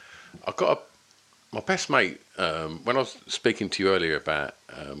to. My best mate. When I was speaking to you earlier about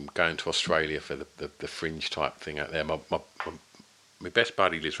going to Australia for the fringe type thing out there, my best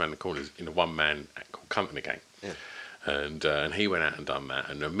buddy lives around the corner in a one-man act called Company Gang. Yeah. And he went out and done that,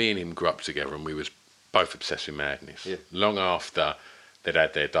 and me and him grew up together, and we was both obsessed with Madness. Yeah. Long after they'd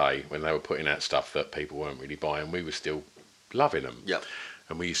had their day, when they were putting out stuff that people weren't really buying, we were still loving them. Yeah.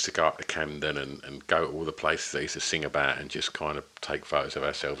 And we used to go up to Camden and go to all the places they used to sing about and just kind of take photos of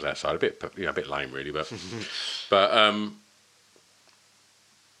ourselves outside. A bit lame really, but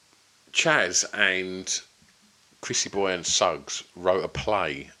Chaz and Chrissy Boy and Suggs wrote a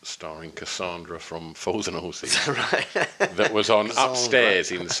play starring Cassandra from Fools and Horses. Right. That was on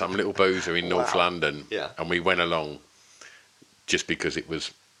upstairs in some little boozer in North London. Yeah. And we went along just because it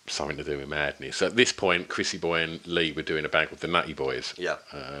was something to do with Madness. At this point, Chrissy Boy and Lee were doing a band called the Nutty Boys. Yeah.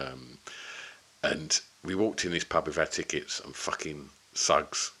 And we walked in this pub with our tickets, and fucking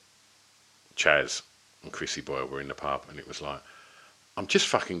Suggs, Chaz and Chrissy Boy were in the pub, and it was like, I'm just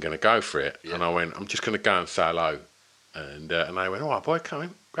fucking going to go for it. Yeah. And I went, I'm just going to go and say hello. And they went, all right, boy, come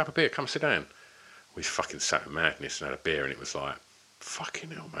in, grab a beer, come sit down. We fucking sat in Madness and had a beer, and it was like,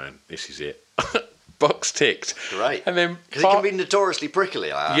 fucking hell, man, this is it. Box ticked. Great. And then because he can be notoriously prickly.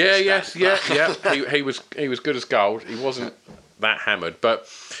 Yeah. He was good as gold. He wasn't that hammered, but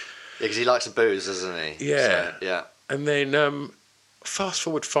because he likes the booze, doesn't he? Yeah. So, yeah. And then fast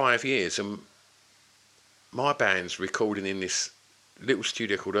forward 5 years, and my band's recording in this little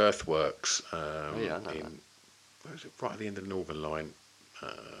studio called Earthworks. I know that. Where is it? Right at the end of the Northern Line. I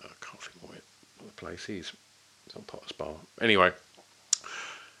can't think what the place is. It's on Potter's Bar. Anyway,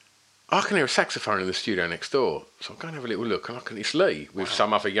 I can hear a saxophone in the studio next door. So I go and have a little look, and it's Lee with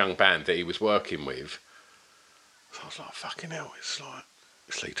some other young band that he was working with. So I was like, fucking hell, it's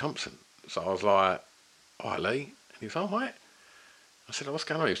Lee Thompson. So I was like, all right, Lee. And he was like, all right. I said, what's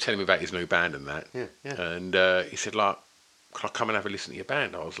going on? He was telling me about his new band and that. Yeah. And he said, like, can I come and have a listen to your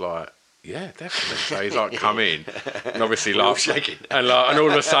band? I was like, yeah, definitely. So he's like, come in. And obviously, like, shaking. And all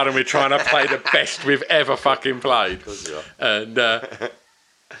of a sudden, we're trying to play the best we've ever fucking played. Of course you are.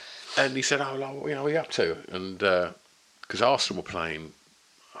 And he said, oh, like, what are you up to? And because Arsenal were playing,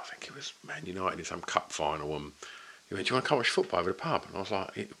 I think it was Man United in some cup final, and he went, do you want to come watch football over the pub? And I was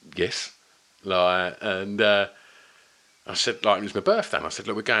like, yes. I said, like, it was my birthday, and I said,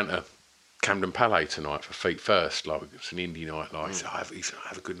 look, we're going to Camden Palais tonight for Feet First. Like, it's an indie night. Like, he said,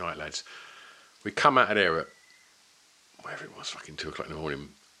 have a good night, lads. We come out of there at, wherever it was, fucking 2 o'clock in the morning,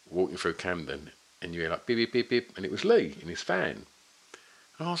 walking through Camden, and you hear like, beep, beep, beep, beep, and it was Lee in his van.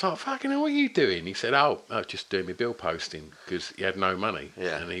 And I was like, fucking hell, what are you doing? He said, oh, just doing my bill posting, because he had no money.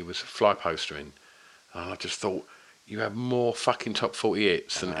 Yeah. And he was fly postering. And I just thought, you have more fucking top 40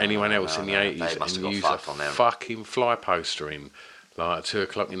 hits than anyone else in the 80s. And you fucking fly postering, like at 2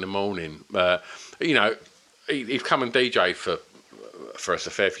 o'clock in the morning. You know, he's come and DJ'd for us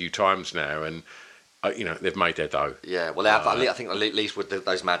a fair few times now, and you know, they've made their dough. Yeah, well, I think at least with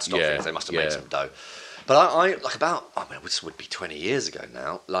those Mad Stock things, they must have made some dough. But this would be 20 years ago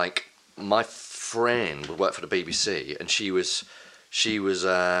now. Like, my friend would work for the BBC, and she was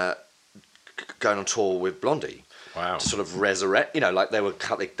going on tour with Blondie. Wow. To sort of resurrect, you know, like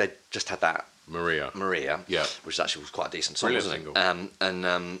they just had that Maria, yeah, which actually was quite a decent song, brilliant wasn't it?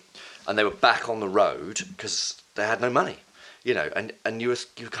 Single. And they were back on the road because they had no money, you know, and you were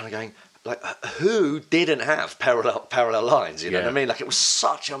kind of going, like who didn't have parallel lines? You know Yeah. what I mean? Like it was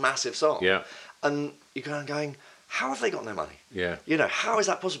such a massive song. Yeah. And you're going, how have they got no money? Yeah. You know, how is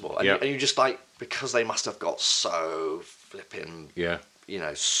that possible? And, Yeah. and you just like, because they must have got so flipping, Yeah. you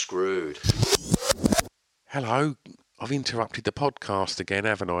know, screwed. Hello, I've interrupted the podcast again,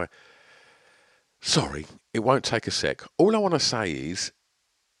 haven't I? Sorry, it won't take a sec. All I want to say is,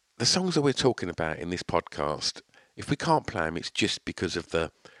 the songs that we're talking about in this podcast, if we can't play them, it's just because of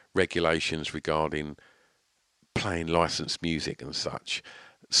the regulations regarding playing licensed music and such.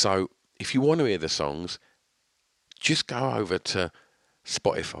 So if you want to hear the songs, just go over to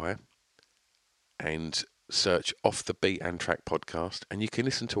Spotify and search Off the Beat and Track podcast, and you can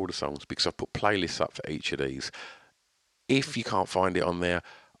listen to all the songs because I've put playlists up for each of these. If you can't find it on there,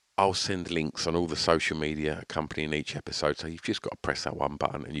 I'll send links on all the social media accompanying each episode, so you've just got to press that one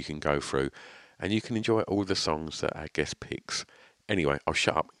button and you can go through and you can enjoy all the songs that our guest picks. Anyway, I'll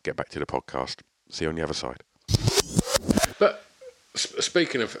shut up and get back to the podcast. See you on the other side. But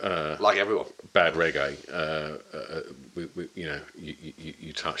speaking of Like everyone. bad reggae,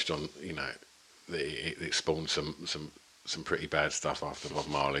 you touched on, you know, it spawned some pretty bad stuff after Bob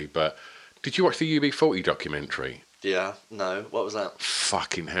Marley. But did you watch the UB40 documentary? Yeah, no. What was that?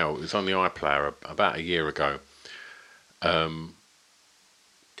 Fucking hell, it was on the iPlayer about a year ago.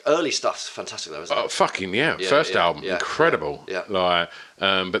 Early stuff's fantastic though, isn't it? Fucking yeah, Yeah, first yeah, album, yeah, incredible. yeah. Like,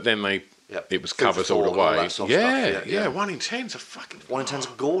 but then it was Food for covers all the thought and all way. that sort of Yeah, stuff, yeah. 1 in 10's a fucking. 1 in 10's a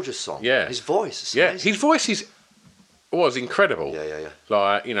gorgeous song. Yeah. His voice is Yeah, amazing. his voice was incredible. Yeah.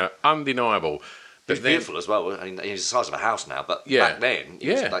 Like, you know, undeniable. But He's beautiful as well. I mean, he's the size of a house now, but Yeah. back then, he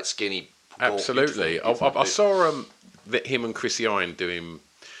was Yeah. like skinny. Absolutely. beautiful. I saw him and Chrissy Hine doing.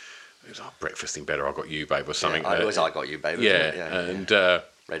 It was Breakfast in Bed or I Got You, Babe, or something. Yeah, it was I Got You, Baby. Yeah, wasn't it? and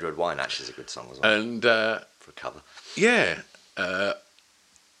Red Red Wine actually is a good song as well and for a cover. yeah, and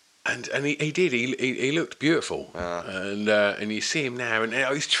he did. He looked beautiful, and you see him now, and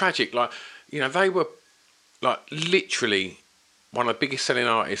it's tragic. Like, you know, they were like literally one of the biggest selling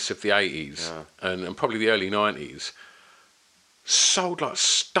artists of the 80s and probably the early 90s. Sold like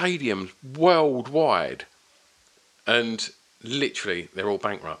stadiums worldwide, and literally they're all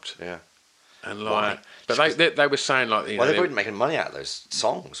bankrupt. Yeah. And like, but they were saying like, you Well, know, they've been making money out of those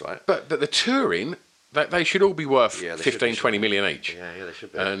songs, right? but the touring, they should all be worth Yeah, they 15, should be, 20 million each. Yeah, they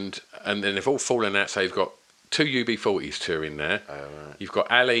should be. And then they've all fallen out. So you've got 2 UB40s touring there. Oh, right. You've got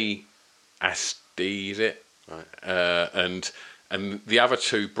Ali Asti, is it? Right. And the other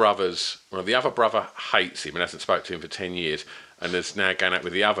 2 brothers. Well, the other brother hates him and hasn't spoke to him for 10 years, and is now going out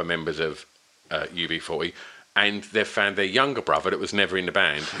with the other members of UB40. And they've found their younger brother that was never in the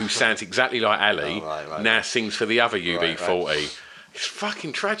band, who sounds exactly like Ali, right. now sings for the other UB40. Right. It's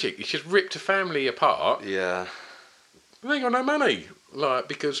fucking tragic. It's just ripped a family apart. Yeah. They ain't got no money. Like,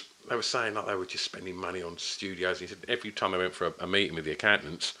 because they were saying like they were just spending money on studios. And he said every time they went for a meeting with the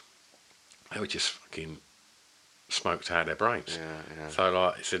accountants, they were just fucking smoked out of their brains. Yeah. So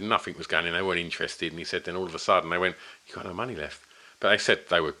like, he said nothing was going in. They weren't interested. And he said then all of a sudden they went, you got no money left. But they said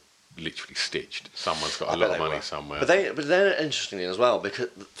they were literally stitched. Someone's got a lot of money somewhere. But they're interesting as well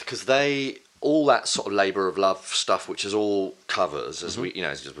because they all that sort of labour of love stuff, which is all covers, as we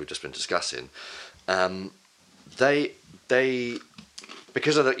as we've just been discussing. They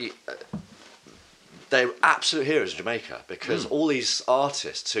because of they're absolute heroes in Jamaica because all these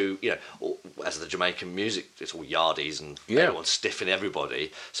artists who, you know, as the Jamaican music, it's all yardies and everyone's stiffing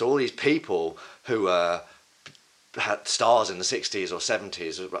everybody. So all these people who had stars in the 60s or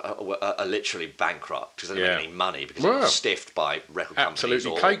 70s are literally bankrupt because they don't make any money because they were stiffed by record companies.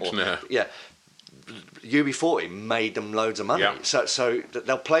 Absolutely caked now. Yeah. UB40 made them loads of money. Yeah. So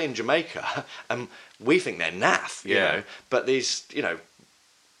they'll play in Jamaica and we think they're naff, you know. But these, you know,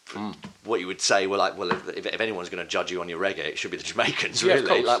 what you would say, well, if anyone's going to judge you on your reggae, it should be the Jamaicans, Yeah, of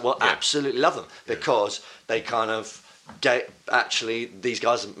really. course. Absolutely love them because they kind of these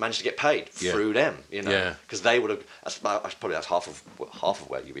guys managed to get paid through them, you know, because they would have. That's probably half of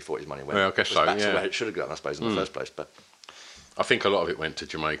where UB40's money went. Well, I guess so. Back to where it should have gone, I suppose, in the first place. But I think a lot of it went to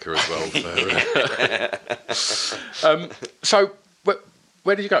Jamaica as well. So,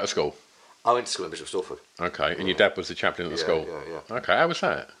 where did you go to school? I went to school in Bishop Stortford. Okay, and your dad was the chaplain at the school. Yeah. Okay, how was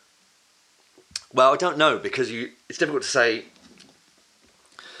that? Well, I don't know because it's difficult to say.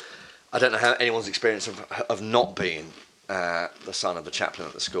 I don't know how anyone's experience of not being the son of the chaplain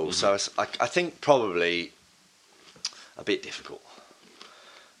at the school. So I think probably a bit difficult.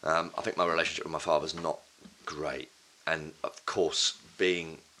 I think my relationship with my father's not great, and of course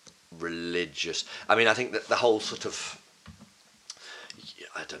being religious. I mean, I think that the whole sort of,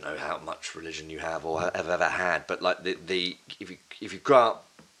 I don't know how much religion you have or have ever had, but like if you grow up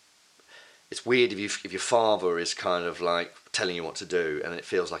it's weird if your father is kind of like telling you what to do, and it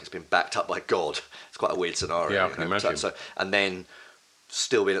feels like it's been backed up by God. It's quite a weird scenario. Yeah, I can imagine. So, and then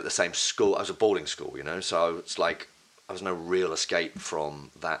still being at the same school. I was a boarding school, so it's like I was no real escape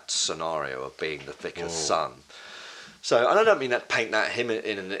from that scenario of being the vicar's son. So, and I don't mean that paint that him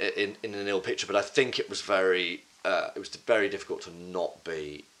in an ill picture, but I think it was very difficult to not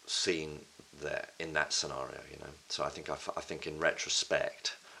be seen there in that scenario. So I think in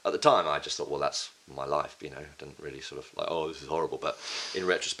retrospect. At the time, I just thought, well, that's my life, I didn't really sort of like, oh, this is horrible. But in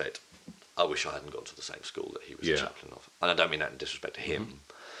retrospect, I wish I hadn't gone to the same school that he was the chaplain of. And I don't mean that in disrespect to him.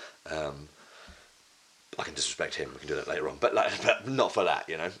 I can disrespect him, we can do that later on. But not for that,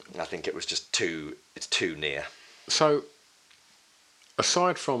 I think it was just it's too near. So,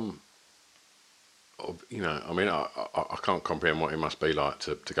 aside from, I can't comprehend what it must be like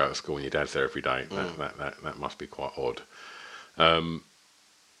to go to school and your dad's there every day. That must be quite odd.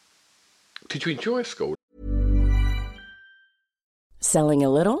 Did you enjoy school? Selling a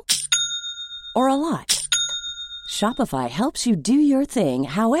little or a lot? Shopify helps you do your thing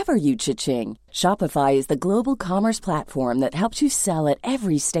however you cha-ching. Shopify is the global commerce platform that helps you sell at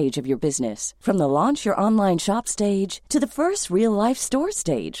every stage of your business. From the launch your online shop stage to the first real-life store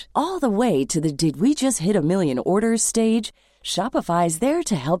stage, all the way to the did we just hit a million orders stage. Shopify is there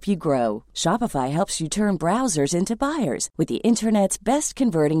to help you grow. Shopify helps you turn browsers into buyers with the internet's best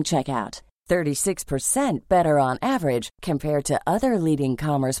converting checkout. 36% better on average compared to other leading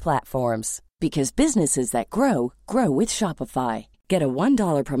commerce platforms. Because businesses that grow with Shopify. Get a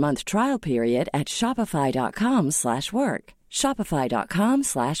 $1 per month trial period at shopify.com/work.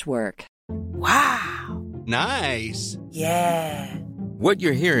 Shopify.com/work. Wow. Nice. Yeah. What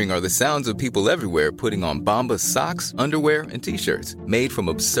you're hearing are the sounds of people everywhere putting on Bombas socks, underwear, and T-shirts made from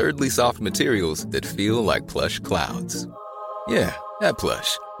absurdly soft materials that feel like plush clouds. Yeah, that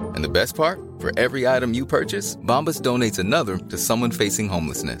plush. And the best part? For every item you purchase, Bombas donates another to someone facing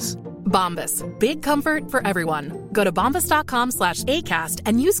homelessness. Bombas. Big comfort for everyone. Go to bombas.com/ACAST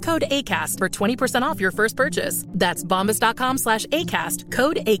and use code ACAST for 20% off your first purchase. That's bombas.com/ACAST.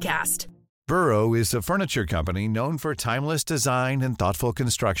 Code ACAST. Burrow is a furniture company known for timeless design and thoughtful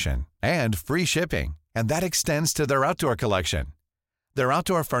construction and free shipping. And that extends to their outdoor collection. Their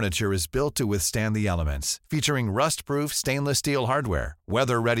outdoor furniture is built to withstand the elements, featuring rust-proof stainless steel hardware,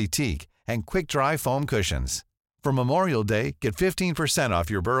 weather-ready teak, and quick-dry foam cushions. For Memorial Day, get 15% off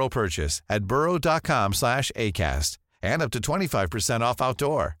your Burrow purchase at burrow.com/ACAST and up to 25% off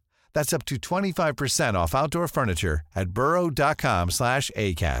outdoor. That's up to 25% off outdoor furniture at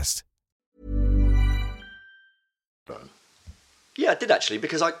burrow.com/ACAST. Yeah, I did actually,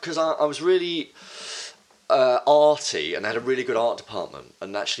 because I was really arty and had a really good art department,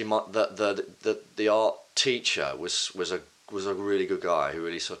 and actually the art teacher was a really good guy who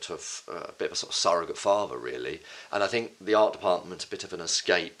really sort of a bit of a sort of surrogate father, really. And I think the art department's a bit of an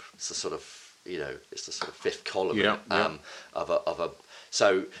escape. It's the sort of it's the sort of fifth column of a.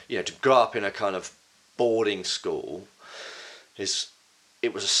 So to grow up in a kind of boarding school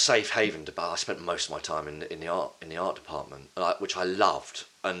it was a safe haven. I spent most of my time in the art department, which I loved,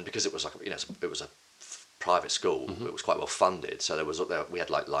 and because it was like it was a private school, it was quite well funded, so we had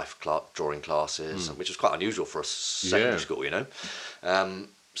like drawing classes, which was quite unusual for a secondary school,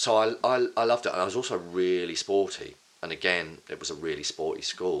 so I loved it, and I was also really sporty, and again it was a really sporty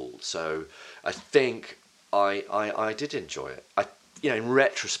school, so I think I did enjoy it. In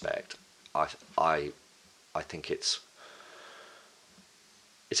retrospect, I think it's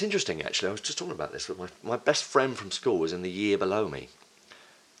interesting actually. I was just talking about this, but my best friend from school was in the year below me,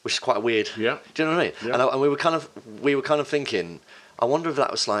 which is quite weird. Yeah. Do you know what I mean? Yeah. And we were kind of thinking, I wonder if that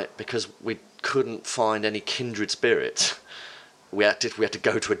was like because we couldn't find any kindred spirits. We had to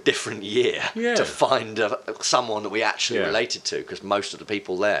go to a different year to find someone that we actually related to, because most of the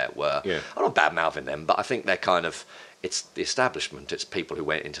people there were. Yeah. I'm not bad mouthing them, but I think they're kind of. It's the establishment. It's people who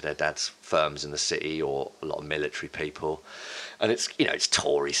went into their dad's firms in the city, or a lot of military people, and it's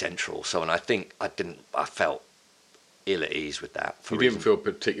Tory central. So, and I think I felt ill at ease with that. You didn't feel a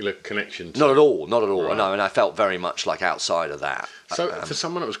particular connection to Not at all. Right. No, and I felt very much like outside of that. So for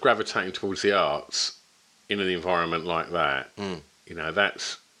someone that was gravitating towards the arts in an environment like that,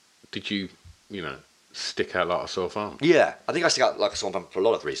 did you stick out like a sore thumb? Yeah, I think I stuck out like a sore thumb for a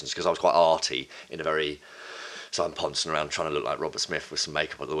lot of reasons, because I was quite arty so I'm pouncing around trying to look like Robert Smith with some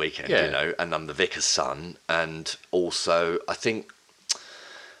makeup at the weekend, and I'm the vicar's son, and also I think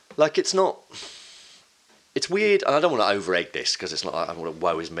like it's weird, and I don't want to over-egg this, because it's not like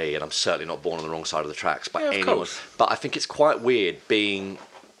woe is me, and I'm certainly not born on the wrong side of the tracks by anyone. But I think it's quite weird being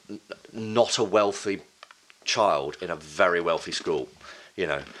not a wealthy child in a very wealthy school.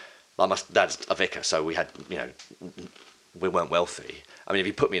 Like my dad's a vicar, so we had, we weren't wealthy. I mean, if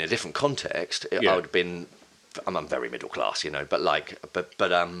you put me in a different context, I would have been. I'm very middle class, so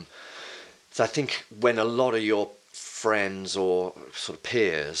I think when a lot of your friends or sort of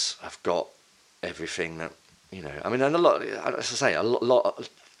peers have got everything that, I mean, and a lot, as I say, a lot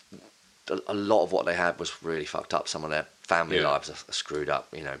of what they had was really fucked up. Some of their family lives are screwed up,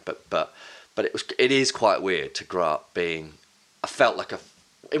 but it is quite weird to grow up being, I felt like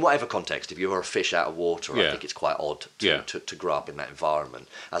in whatever context, if you were a fish out of water, I think it's quite odd to grow up in that environment.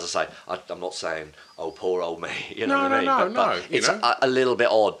 As I say, I'm not saying, oh, poor old me, but it's a little bit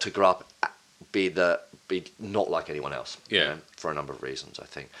odd to grow up, be not like anyone else, for a number of reasons, I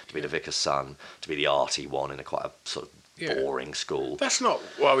think. To be the vicar's son, to be the arty one in a quite a sort of boring school. That's not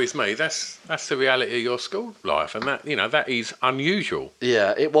worries me. That's the reality of your school life, and that is unusual.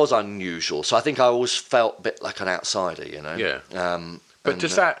 Yeah, it was unusual. So I think I always felt a bit like an outsider, Yeah. But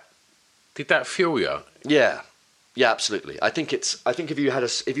did that fuel you? Yeah, absolutely. I think if you had a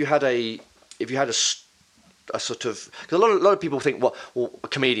sort of, because a lot of people think well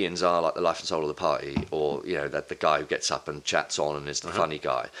comedians are like the life and soul of the party, or that the guy who gets up and chats on and is the funny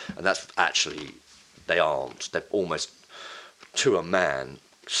guy, and that's actually they aren't. They're almost to a man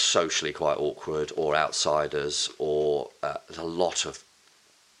socially quite awkward or outsiders, or there's a lot of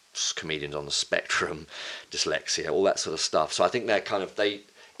comedians on the spectrum, dyslexia, all that sort of stuff. So I think they're kind of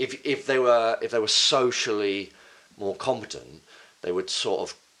if they were socially more competent, they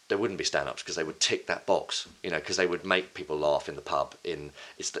wouldn't be stand-ups because they would tick that box, because they would make people laugh in the pub.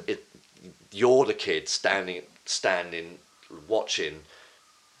 You're the kid standing watching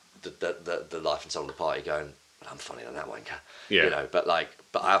the life and soul of the party, going, I'm funnier than that wanker,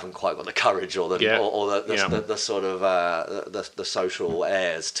 but I haven't quite got the courage or the sort of the social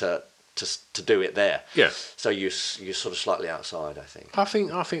airs to do it there. Yeah. So you're sort of slightly outside, I think. I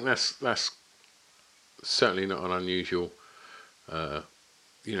think that's certainly not an unusual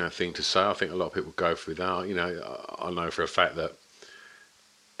thing to say. I think a lot of people go through that. I know for a fact that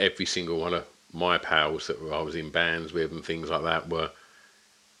every single one of my pals that I was in bands with and things like that were,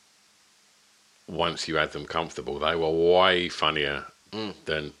 once you had them comfortable, they were way funnier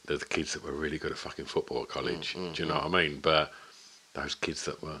than the kids that were really good at fucking football at college. Do you know what I mean? But those kids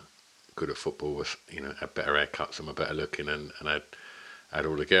that were good at football was, had better haircuts and were better looking and had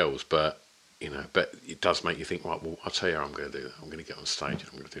all the girls. But it does make you think, right, well, I'll tell you how I'm going to do that. I'm going to get on stage and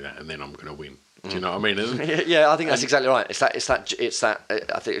I'm going to do that, and then I'm going to win. Do you know what I mean? Yeah, I think that's exactly right. It's that.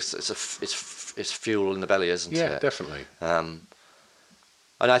 I think it's fuel in the belly, isn't it? Yeah, definitely. And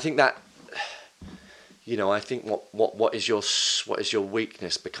I think that, I think what is your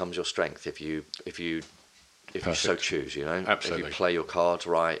weakness becomes your strength if you so choose. Absolutely. If you play your cards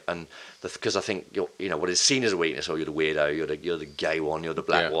right, and because I think what is seen as a weakness, or you're the weirdo, you're the gay one, you're the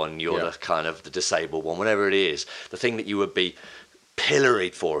black one, you're the kind of the disabled one, whatever it is, the thing that you would be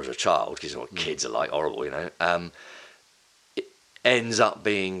pilloried for as a child, because what kids are like, horrible, it ends up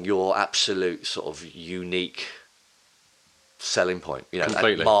being your absolute sort of unique selling point,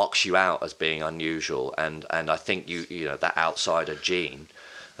 that marks you out as being unusual, and I think that outsider gene,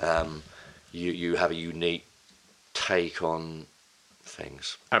 you have a unique take on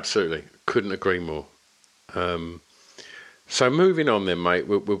things. Absolutely, couldn't agree more. So moving on then, mate,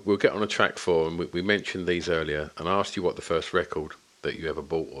 we'll get on a track 4, and we mentioned these earlier, and I asked you what the first record that you ever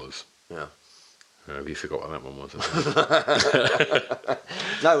bought was. Yeah. Have you forgot what that one was?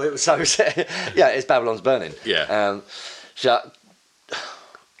 No, it was it's Babylon's Burning. Yeah.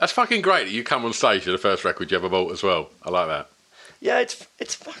 That's fucking great that you come on stage with the first record you ever bought as well. I like that. Yeah, it's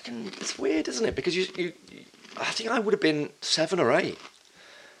weird, isn't it? Because you I think I would have been 7 or 8,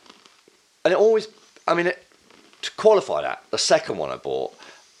 and it always, to qualify that, the second one I bought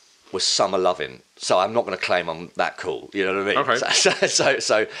was Summer Lovin'. So I'm not going to claim I'm that cool. You know what I mean? Okay.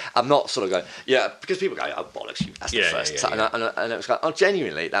 So I'm not sort of going, because people go, oh bollocks, that's the first. Yeah. And it was like,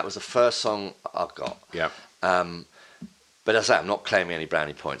 genuinely, that was the first song I got. Yeah. But as I say, I'm not claiming any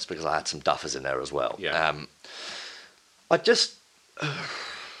brownie points because I had some duffers in there as well. Yeah. I just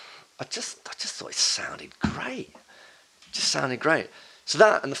thought it sounded great. So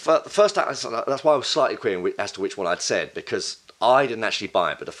that, and the first act, that's why I was slightly querying as to which one I'd said, because I didn't actually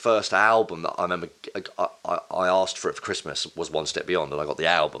buy it, but the first album that I remember I asked for it for Christmas was One Step Beyond, and I got the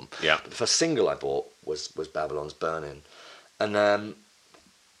album. Yeah. But the first single I bought was Babylon's Burning, and I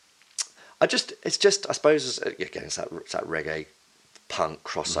suppose again it's that reggae punk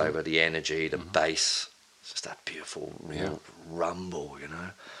crossover, the energy, the bass, it's just that beautiful rumble,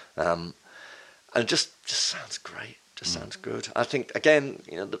 and it just sounds great. Sounds good. I think again,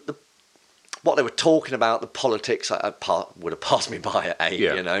 what they were talking about, the politics, would have passed me by at 8,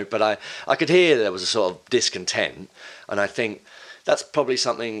 Yeah. you know. But I could hear there was a sort of discontent, and I think that's probably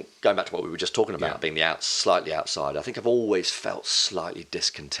something, going back to what we were just talking about, being slightly outside. I think I've always felt slightly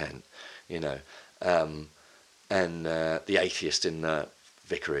discontent, you know. And the atheist in the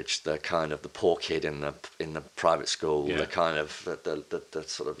vicarage, the kind of the poor kid in the private school, the kind of the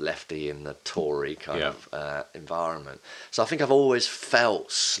sort of lefty in the Tory kind of environment. So I think I've always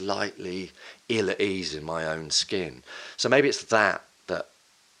felt slightly ill at ease in my own skin. So maybe it's that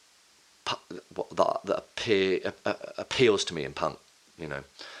appeals to me in punk, you know.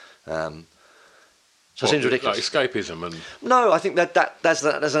 So it seems ridiculous. Like escapism and... No, I think there's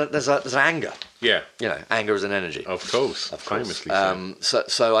an anger. Yeah. You know, anger is an energy. Of course. Famously so.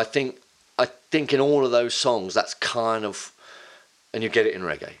 So I think in all of those songs, that's kind of... And you get it in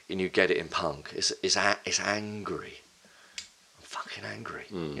reggae, and you get it in punk. It's angry. I'm fucking angry,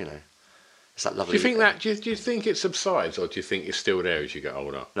 you know. It's that lovely... Do you think do you think it subsides, or do you think it's still there as you get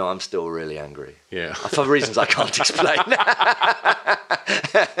older? No, I'm still really angry. Yeah. For reasons I can't explain.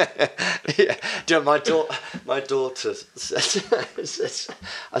 Yeah. Do you know, my daughter says,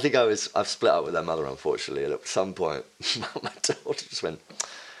 I think I've split up with her mother, unfortunately, and at some point my daughter just went,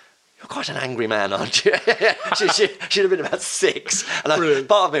 "You're quite an angry man, aren't you?" She'd have been about 6, and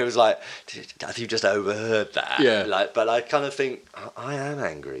part of me was like, "Have you just overheard that?" Yeah. But I kind of think I am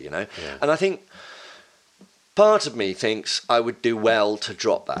angry, you know. Yeah. And I think part of me thinks I would do well to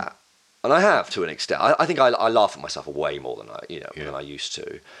drop that, and I have to an extent. I think I laugh at myself way more than than I used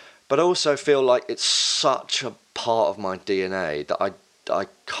to, but I also feel like it's such a part of my DNA that I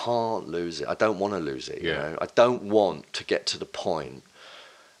can't lose it. I don't want to lose it. You know, I don't want to get to the point.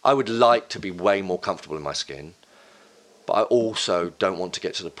 I would like to be way more comfortable in my skin, but I also don't want to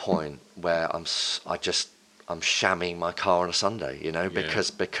get to the point where I'm shamming my car on a Sunday, you know,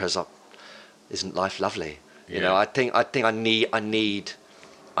 because isn't life lovely? You know, I think I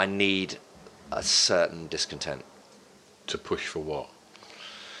need a certain discontent. To push for what?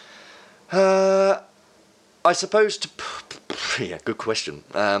 I suppose good question.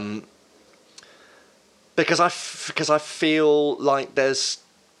 Because I feel like there's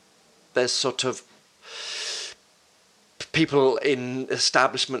sort of people in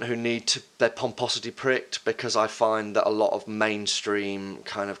establishment who need their pomposity pricked, because I find that a lot of mainstream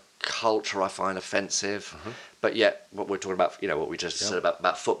kind of culture I find offensive. But yet what we're talking about, you know, what we just said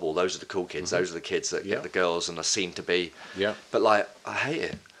about football, those are the cool kids, those are the kids that get the girls and are seen to be. But like, I hate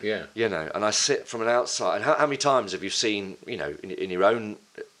it. You know, and I sit from an outside, and how many times have you seen, you know, in your own,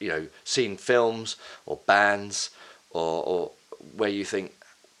 you know, seen films or bands or where you think,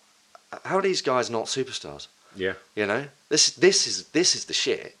 how are these guys not superstars? You know, this is the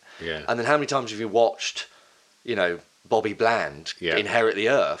shit. And then how many times have you watched, you know, Bobby Bland inherit the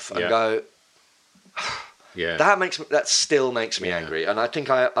earth and go, that still makes me angry, and I think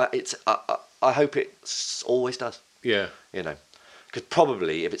I hope it always does. You know, because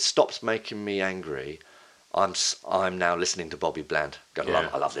probably if it stops making me angry, I'm now listening to Bobby Bland.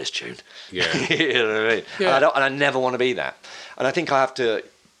 I love this tune. You know what I mean? And I never want to be that, and I think I have to.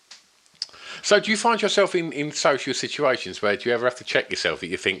 So do you find yourself in social situations where do you ever have to check yourself that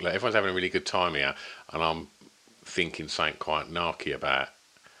you think, like, everyone's having a really good time here and I'm thinking something quite narky about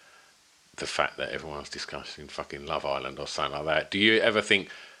the fact that everyone's discussing fucking Love Island or something like that? Do you ever think,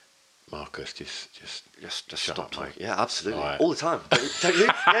 Marcus, just shut stop up, mate? Yeah, absolutely. Right. All the time. Don't you?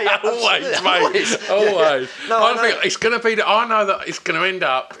 Yeah, Always, mate. Always. No, I think it's going to be I know that it's going to end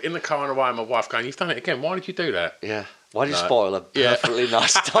up in the car on the way, my wife going, "You've done it again. Why did you do that?" Yeah. Why did you spoil a perfectly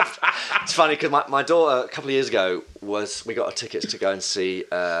nice stuff? It's funny because my daughter a couple of years ago we got our tickets to go and see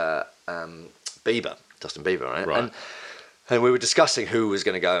Bieber, Justin Bieber, right? And we were discussing who was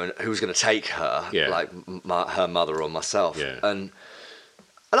going to go and who was going to take her, like her mother or myself. And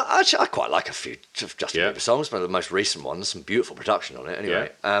I quite like a few of Justin Bieber songs, but the most recent one, there's some beautiful production on it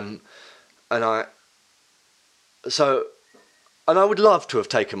anyway. And I would love to have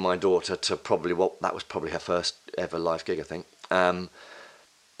taken my daughter to that was probably her first ever live gig, I think.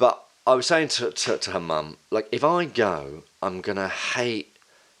 But I was saying to her mum, like, if I go, I'm going to hate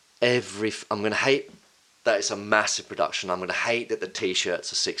that it's a massive production. I'm going to hate that the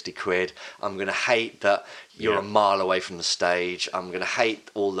T-shirts are 60 quid. I'm going to hate that you're a mile away from the stage. I'm going to hate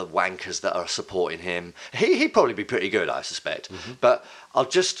all the wankers that are supporting him. He'd probably be pretty good, I suspect. But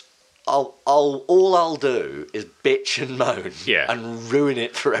all I'll do is bitch and moan and ruin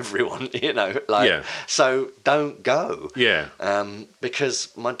it for everyone, you know. So don't go.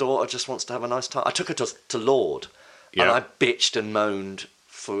 Because my daughter just wants to have a nice time. I took her to Lorde, and I bitched and moaned.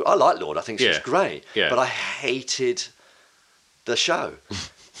 I like Lorde. I think she's great, but I hated the show.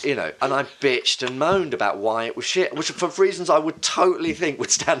 you know, and I bitched and moaned about why it was shit, which for reasons I would totally think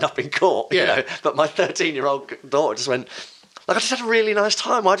would stand up in court. Yeah. You know? But my 13-year-old daughter just went, like, I just had a really nice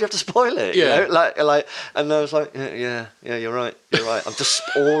time. Why do you have to spoil it? Yeah. You know? Like, and I was like, yeah, you're right. I'm just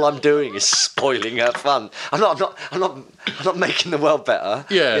all I'm doing is spoiling her fun. I'm not making the world better.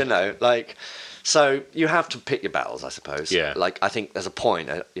 Yeah. You know, like, so you have to pick your battles, I suppose. Yeah. Like, I think there's a point,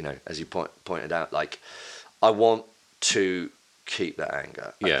 you know, as you pointed out, like, I want to keep that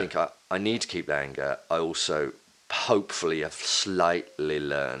anger. Yeah. I think I need to keep that anger. I also hopefully have slightly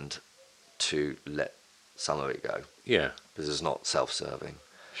learned to let some of it go. Yeah. Because it's not self-serving.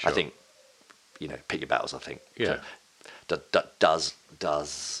 Sure. I think, you know, pick your battles, I think. Yeah. Does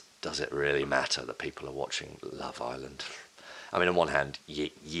it really matter that people are watching Love Island? I mean, on one hand,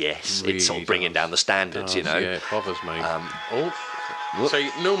 yes, Really it's sort of bringing down the standards, you know. Yeah, it bothers me. So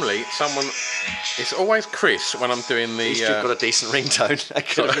normally someone, it's always Chris when I'm doing the... At least you've got a decent ringtone. That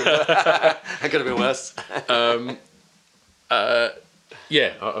could have been worse.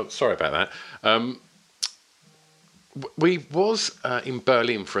 Sorry about that. We was in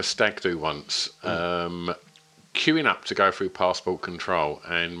Berlin for a stag do once, queuing up to go through passport control,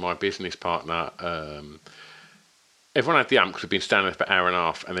 and my business partner, everyone had the ump because we'd been standing there for an hour and a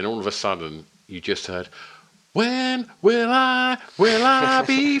half, and then all of a sudden you just heard, "When will I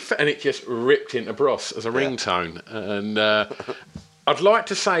be?" And it just ripped into Bros as a ringtone, and I'd like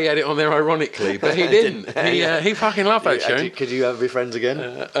to say he had it on there ironically, but he didn't. He fucking loved that tune. Could you ever be friends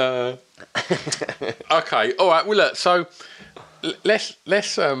again? Okay, all right. Well, look. So let's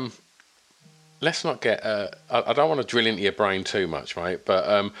not get. I don't want to drill into your brain too much, right?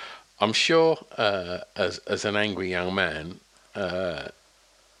 But I'm sure as an angry young man,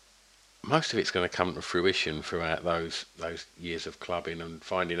 most of it's going to come to fruition throughout those years of clubbing and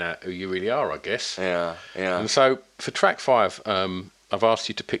finding out who you really are, I guess. Yeah. And so for track 5, I've asked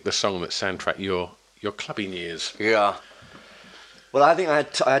you to pick the song that soundtrack your clubbing years. Yeah. Well, I think I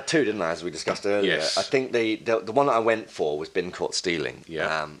had two, didn't I, as we discussed earlier? Yes. I think the one that I went for was Been Caught Stealing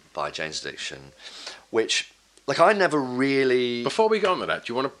by Jane's Addiction, which, like, I never really... Before we go on to that,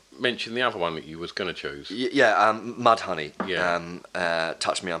 do you want to mention the other one that you was going to choose? Mudhoney. Yeah.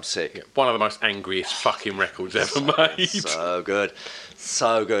 Touch Me, I'm Sick. Yeah, one of the most angriest fucking records ever made. So good.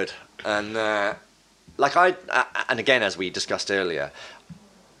 And, and again, as we discussed earlier,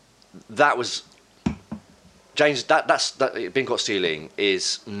 that was... Jane's, that's Been Caught Stealing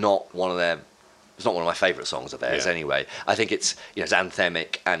is not one of their... It's not one of my favourite songs of theirs anyway. I think it's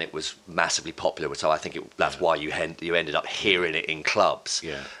anthemic and it was massively popular, so I think that's why you ended up hearing it in clubs.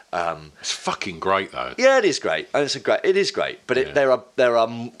 Yeah. It's fucking great though. Yeah, it is great. And it is great. But there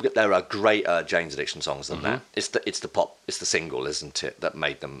are greater Jane's Addiction songs than that. It's the pop, it's the single, isn't it, that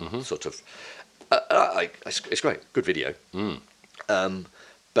made them sort of... it's great. Good video.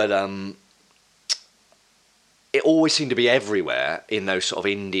 It always seemed to be everywhere in those sort of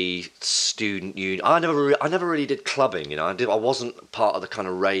indie student union. I never really did clubbing, I wasn't part of the kind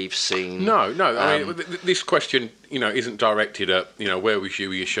of rave scene. No. I mean, this question, isn't directed at, where was you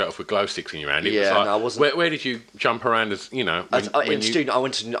with your shirt off with glow sticks in your hand? It was like, I wasn't. Where did you jump around as, student, I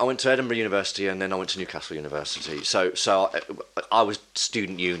went to Edinburgh University and then I went to Newcastle University. So I was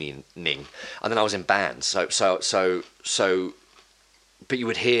student unioning, and then I was in bands. So, but you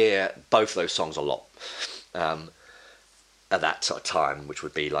would hear both those songs a lot. At that sort of time, which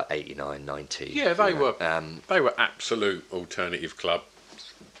would be like 89, 90. Yeah, they were absolute alternative club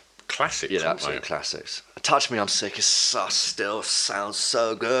classics. Yeah, absolute classics. Touch Me, I'm Sick still sounds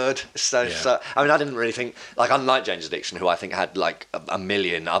so good. So I mean, I didn't really think, like, unlike Jane's Addiction, who I think had like a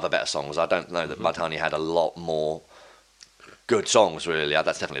million other better songs, I don't know that Mudhoney had a lot more good songs, really.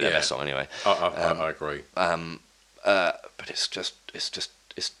 That's definitely their best song anyway. I agree. But it's just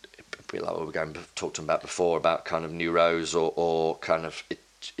like what we were talking about before, about kind of New Rose or kind of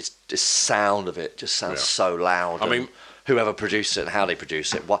it's the sound of it just sounds so loud. I mean, whoever produced it and how they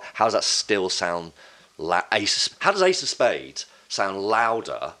produce it, how does that still sound? How does Ace of Spades sound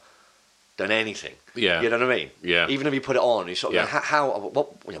louder than anything? Yeah, you know what I mean. Yeah, even if you put it on, you sort of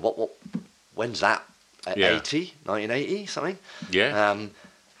what? When's that? 80, 1980, something. Yeah.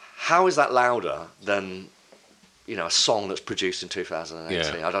 How is that louder than? A song that's produced in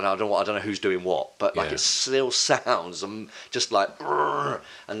 2018. Yeah. I don't know who's doing what, but like it still sounds just like,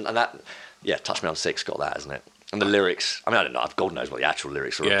 and that, Touch Me, I'm Sick got that, isn't it? And the lyrics, I mean, I don't know, God knows what the actual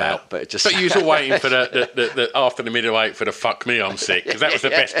lyrics are about, but it just... But you was all waiting for the after the middle 8 for the Fuck Me, I'm Sick, because that was the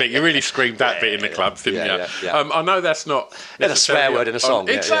best bit. You really screamed that bit in the clubs, didn't you? Yeah. I know that's not... a swear word in a song.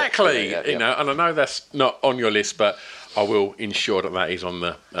 Exactly. And I know that's not on your list, but I will ensure that is on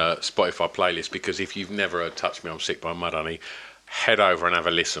the Spotify playlist, because if you've never heard Touch Me, I'm Sick by Mudhoney, head over and have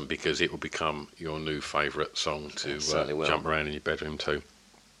a listen, because it will become your new favourite song to jump around in your bedroom to.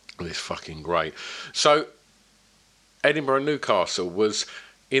 It's fucking great. So, Edinburgh and Newcastle was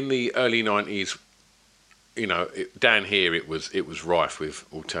in the early 90s. You know, down here it was rife with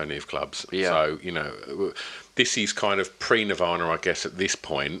alternative clubs. Yeah. So, you know, this is kind of pre-Nirvana, I guess, at this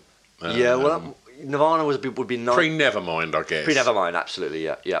point. Nirvana would be nice. Pre-Nevermind, I guess. Pre-Nevermind, absolutely,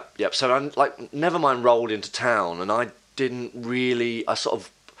 yeah. So, Nevermind rolled into town, and I didn't really. I was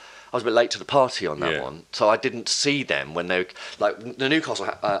a bit late to the party on that one, so I didn't see them when they. Like, the Newcastle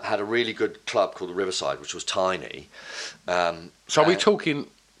had a really good club called the Riverside, which was tiny. So, are we talking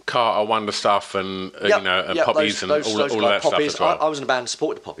Carter, Wonder Stuff, and Poppies, and all of that Poppies. stuff as well? I was in a band that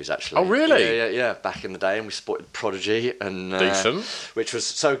supported the Poppies, actually. Oh, really? Yeah. Back in the day, and we supported Prodigy, and decent. Which was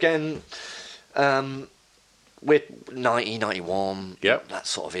so again. We're 90, 91, that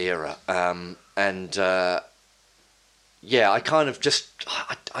sort of era, I kind of just,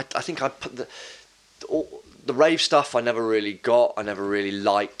 I think I put the rave stuff I never really got, I never really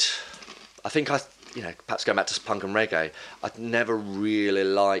liked. I think perhaps going back to punk and reggae, I'd never really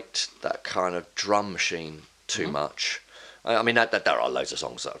liked that kind of drum machine too much. I mean, there are loads of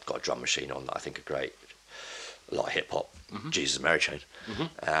songs that have got a drum machine on that I think are great. A lot of hip hop, Jesus and Mary Chain.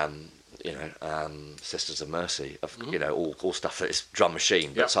 Sisters of Mercy, all stuff that is drum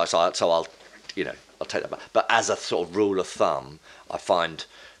machine. But so I'll take that back. But as a sort of rule of thumb, I find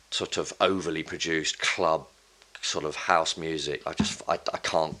sort of overly produced club sort of house music, I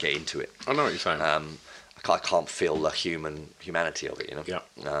can't get into it. I know what you're saying. I can't feel the humanity of it, you know. Yeah.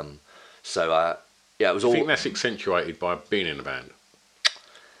 It was all. all. I think that's accentuated by being in a band.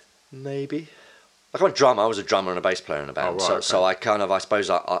 Maybe. Like, I'm a drummer. I was a drummer and a bass player in a band, so I kind of, I suppose,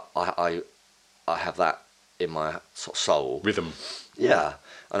 I have that in my sort of soul. Rhythm. Yeah,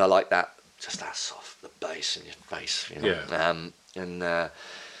 and I like that, just that soft, the bass in your face, you know. Yeah.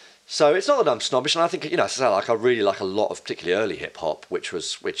 So it's not that I'm snobbish, and I think, I really like a lot of particularly early hip hop, which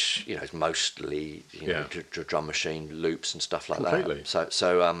is mostly drum machine loops and stuff like that.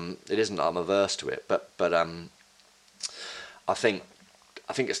 So it isn't that I'm averse to it, but I think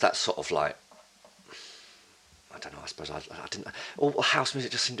it's that sort of like. I don't know. I suppose I didn't. Or house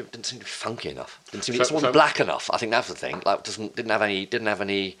music just didn't seem to be funky enough. It wasn't black enough. I think that's the thing. Like, didn't have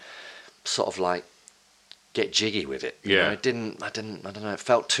any sort of like get jiggy with it. Yeah. I don't know. It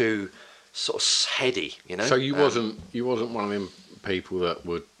felt too sort of heady. You know. So you wasn't one of them people that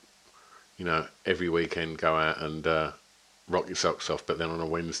would, every weekend go out and rock your socks off, but then on a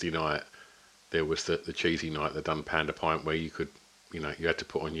Wednesday night there was the cheesy night, the done Panda Pint, where you could. You had to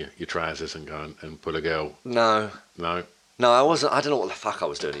put on your trousers and go and pull a girl. No, I wasn't. I don't know what the fuck I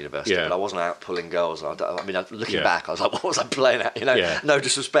was doing at university, but I wasn't out pulling girls. Looking back, I was like, what was I playing at? No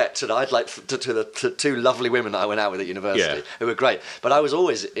disrespect, and I'd like to the two lovely women that I went out with at university, who were great. But I was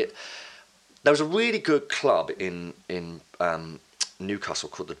always. There was a really good club in Newcastle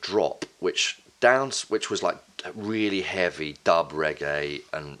called the Drop, which was like really heavy dub reggae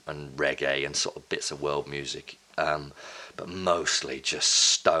and reggae and sort of bits of world music. But mostly just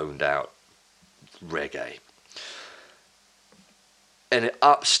stoned out reggae. And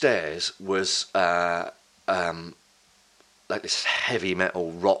upstairs was like this heavy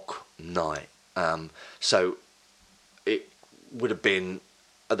metal rock night. So it would have been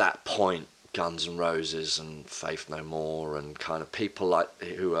at that point Guns N' Roses and Faith No More and kind of people like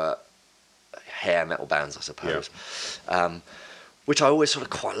who are hair metal bands, I suppose. Yeah. Which I always sort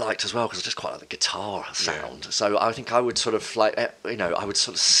of quite liked as well, because I just quite like the guitar sound. Yeah. So I think I would sort of I would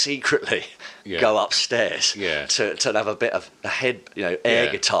sort of secretly go upstairs to have a bit of a head,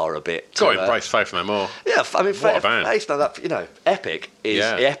 air guitar a bit. Got to embrace Faith No More. Yeah, I mean, Faith No More, epic is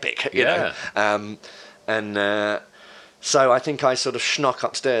epic, you know. So I think I sort of schnock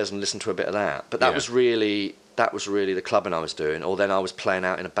upstairs and listened to a bit of that. But that was really the clubbing I was doing, or then I was playing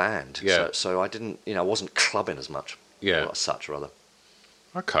out in a band. Yeah. So I didn't, I wasn't clubbing as much. Yeah. Or such, rather.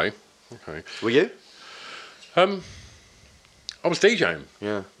 Okay. Were you? I was DJing.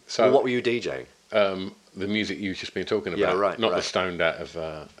 Yeah. So what were you DJing? The music you've just been talking about. Yeah, right. Not the stoned out of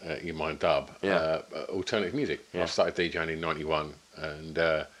your mind dub. Yeah. Alternative music. Yeah. I started DJing in 91, and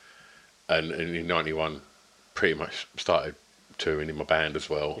in 91 pretty much started touring in my band as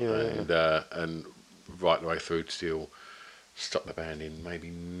well. Yeah, and right the way through till stopped the band in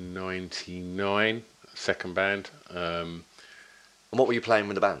maybe 99. Second band. And what were you playing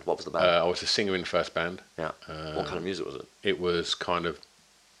with the band? What was the band? I was a singer in the first band. Yeah. What kind of music was it? It was kind of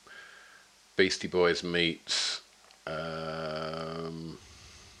Beastie Boys meets. It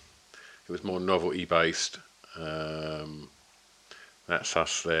was more novelty based. That's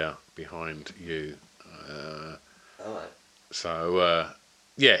us there behind you. All right. So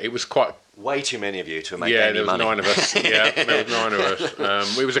yeah, it was quite. Way too many of you to make yeah, any there was money. 9 of us. Yeah, there was 9 of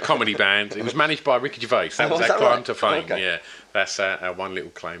us. We was a comedy band. It was managed by Ricky Gervais. That was was our that claim right? to fame. Okay. Yeah, that's our one little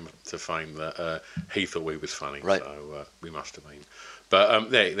claim to fame that he thought we was funny. Right. So we must have been.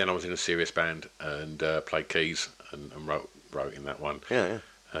 But then I was in a serious band and played keys and wrote in that one. Yeah.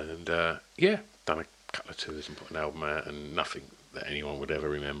 And done a couple of tours and put an album out, and nothing that anyone would ever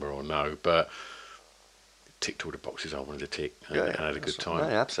remember or know, but ticked all the boxes I wanted to tick, and had a good time.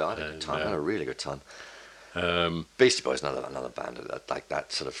 Yeah, absolutely. I had a good time. I had a really good time. Beastie Boys, another band like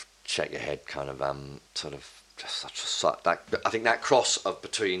that sort of shake your head kind of sort of just that. I think that cross of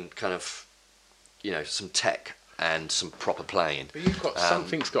between kind of some tech and some proper playing. But you've got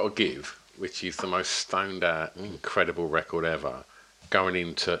Something's Got to Give, which is the most stoned out, incredible record ever, going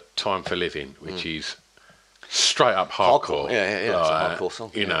into Time for Living, which is straight up hardcore. Yeah. It's a hardcore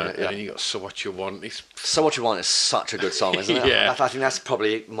song. And then you got So What You Want. So What You Want is such a good song, isn't it? Yeah. I think that's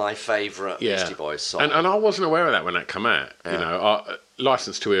probably my favourite Beastie Boys song. And I wasn't aware of that when that came out. Yeah.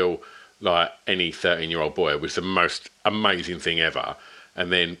 Licence to Ill, like any 13-year-old boy, was the most amazing thing ever. And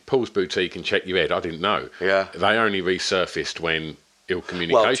then Paul's Boutique and Check Your Head, I didn't know. Yeah. They only resurfaced when Ill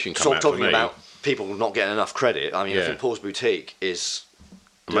Communication came out for talking me. about people not getting enough credit, I mean, I think Paul's Boutique is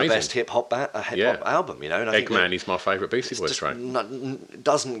the best hip-hop album, And I think Eggman is my favourite Beastie Boys track.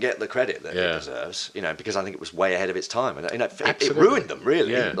 Doesn't get the credit that it deserves, because I think it was way ahead of its time. And, it ruined them,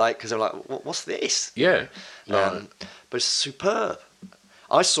 really. Yeah. Because they're like, what's this? Yeah. But it's superb.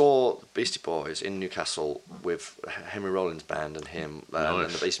 I saw Beastie Boys in Newcastle with Henry Rollins' band and him and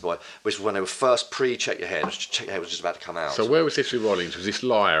the Beastie Boys, which was when they were first pre-Check Your Head. Check Your Head was just about to come out. So where was this with Rollins? Was this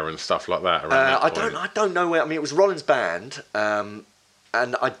Liar and stuff like that around that point? I don't know where. I mean, it was Rollins' band, and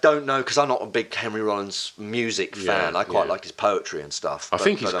I don't know because I'm not a big Henry Rollins music fan. I quite like his poetry and stuff. I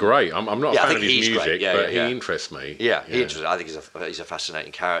think he's great. I'm not a fan of his music, but he interests me. Yeah, he interests. I think he's a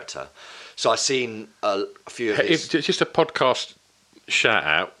fascinating character. So I've seen a few of his. Just a podcast shout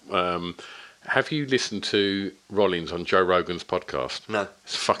out. Have you listened to Rollins on Joe Rogan's podcast? No.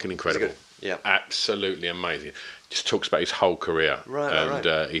 It's fucking incredible. Is it good? Yeah. Absolutely amazing. Just talks about his whole career.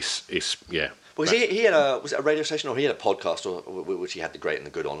 Right. He's yeah. Was he had was it a radio station or he had a podcast which he had the great and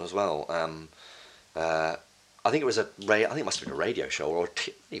the good on as well? I think it was I think it must have been a radio show or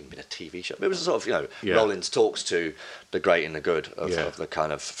even been a TV show. It was a sort of Rollins talks to the great and the good of the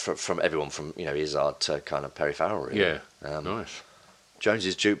kind of from everyone from Izzard to kind of Perry Farrell. Really. Yeah. Nice.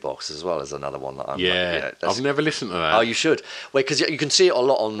 Jones's Jukebox as well is another one that I'm I've never listened to that. Oh, you should. Well, because you can see it a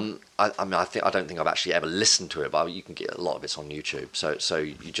lot on. I don't think I've actually ever listened to it, but you can get a lot of it's on YouTube. So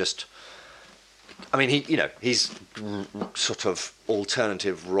you just. I mean, he's sort of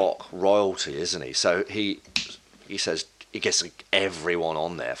alternative rock royalty, isn't he? So he says he gets everyone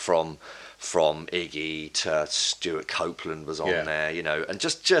on there from Iggy to Stuart Copeland was on there, and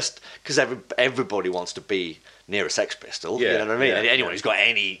just because everybody wants to be near a Sex Pistol, you know what I mean? And anyone who's got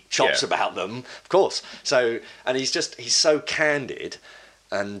any chops about them, of course. So, and he's so candid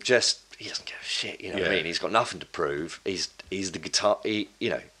and just he doesn't give a shit, you know what I mean? He's got nothing to prove. He's the guitar, he's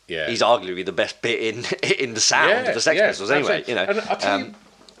arguably the best bit in the sound of the Sex Pistols, anyway. And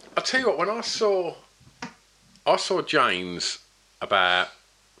I'll tell you what, when I saw James about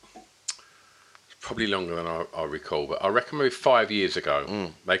probably longer than I recall, but I reckon maybe 5 years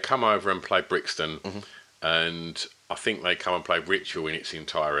ago, they come over and play Brixton, and I think they come and play Ritual in its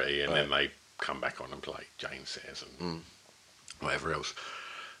entirety, and then they come back on and play Jane Says and whatever else.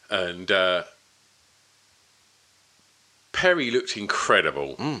 And Perry looked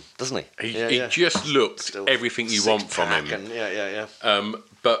incredible, doesn't he? He just looked Still everything you want from him. And,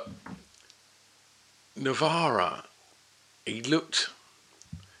 But Navarra, he looked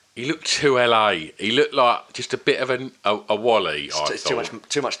too LA. He looked like just a bit of a Wally.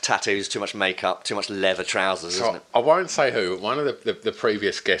 Too much tattoos, too much makeup, too much leather trousers, isn't it? I won't say who, but one of the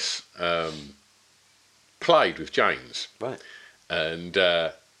previous guests played with James, right? And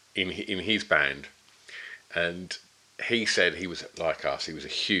in his band, and he said he was like us. He was a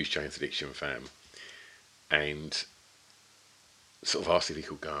huge James Addiction fan, and sort of asked if he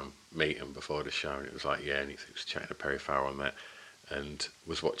could go and meet him before the show, and it was like, and he was chatting to Perry Farrell on that, and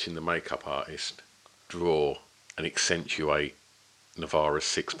was watching the makeup artist draw and accentuate Navarra's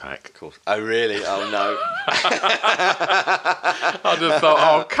six-pack. Of course. Oh, really? Oh, no. I just thought,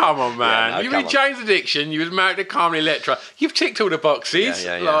 oh, come on, man. You were in James Addiction, you was married to Carmen Electra, you've ticked all the boxes.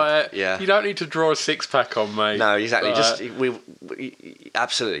 You don't need to draw a six-pack on me. No, exactly.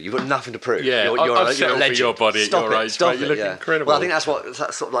 Absolutely. You've got nothing to prove. Yeah, you're I'd settle for your body at your age, mate. You look incredible. Well, I think that's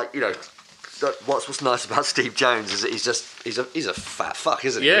sort of like, what's nice about Steve Jones is that he's a fat fuck,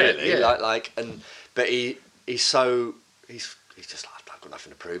 isn't he? Yeah, really? yeah. But he's so he's just like, I've got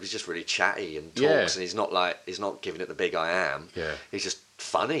nothing to prove. He's just really chatty and talks, and he's not giving it the big I am. Yeah. He's just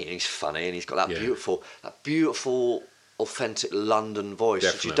funny, and he's got that beautiful, authentic London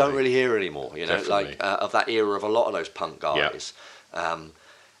voice that you don't really hear anymore. You know, like of that era of a lot of those punk guys.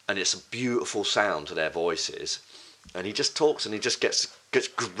 And it's a beautiful sound to their voices. And he just talks, and he just gets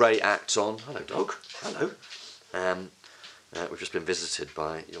great acts on. Hello, dog. Hello. We've just been visited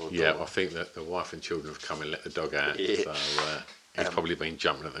by your dog. Yeah, I think that the wife and children have come and let the dog out. Yeah. So he's probably been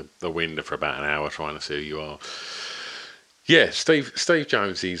jumping at the window for about an hour trying to see who you are. Yeah, Steve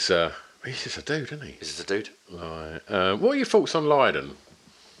Jones, he's just a dude, isn't he? He's just a dude. Right. What are your thoughts on Lydon?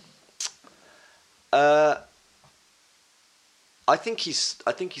 I think he's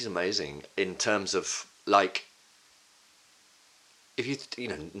amazing in terms of, like, if you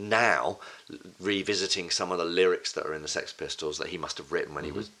know, now revisiting some of the lyrics that are in the Sex Pistols that he must have written when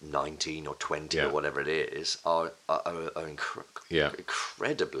he was 19 or 20 or whatever it is are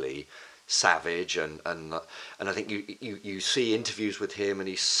incredibly savage, and I think you see interviews with him, and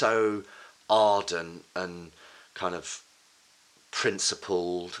he's so ardent and kind of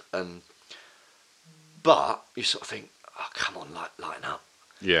principled, but you sort of think, oh, come on, lighten up.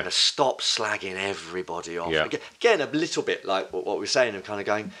 Yeah. Stop slagging everybody off. Yeah. Again, a little bit like what we were saying, and kind of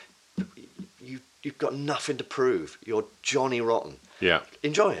going, you've got nothing to prove. You're Johnny Rotten. Yeah.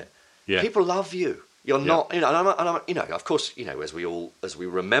 Enjoy it. Yeah. People love you. You're not, you know, and I'm, you know, of course, you know, as we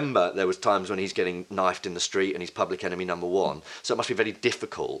remember, there was times when he's getting knifed in the street and he's public enemy number one. So it must be very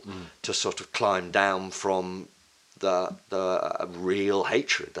difficult to sort of climb down from the real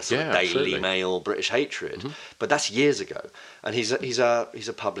hatred, the sort of Daily Mail British hatred. But that's years ago, and he's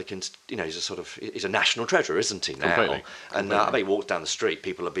a public, you know, he's a national treasure, isn't he now? Completely. And I bet he walks down the street,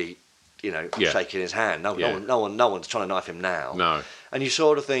 people will be, you know, shaking his hand. No one's trying to knife him now. No. And you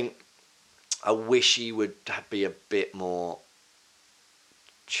sort of think, I wish he would be a bit more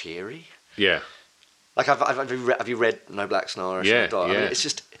cheery. Yeah. Like, have you read No Black Snar? Yeah. I mean, it's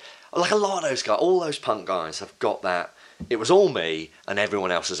just like a lot of those guys, all those punk guys have got that. It was all me, and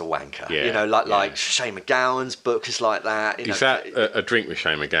everyone else is a wanker. Yeah, you know, like Shane McGowan's book is like that. Is that A Drink with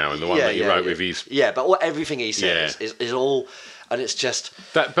Shane McGowan, the one that you wrote with his? Yeah, but everything he says is all, and it's just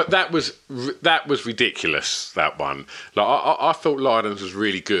that. But that was ridiculous. That one, like I thought Lydon's was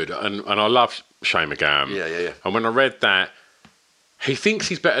really good, and I love Shane McGowan. Yeah. And when I read that, he thinks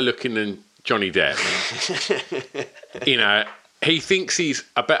he's better looking than Johnny Depp. You know. He thinks he's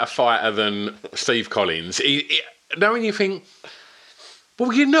a better fighter than Steve Collins. Now when you think,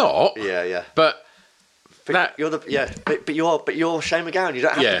 well, you're not. Yeah. But you're you're Shane McGowan. You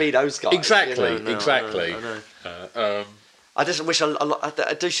don't have to be those guys. Exactly. You know? Exactly. I know. I just wish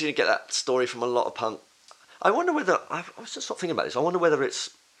I do seem to get that story from a lot of punk. I wonder whether I was just sort of thinking about this. I wonder whether it's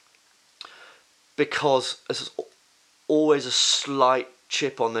because there's always a slight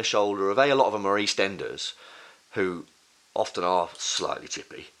chip on their shoulder of a lot of them are EastEnders who often are slightly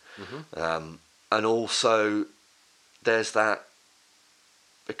chippy, and also there's that,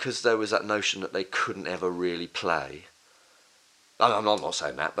 because there was that notion that they couldn't ever really play. I'm not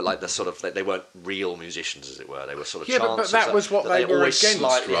saying that, but like the sort of, they weren't real musicians, as it were. They were sort of chancers. But that was what they were always against,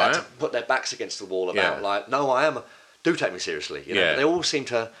 slightly right? had to put their backs against the wall about like, no, I am. Do take me seriously. You know, they all seem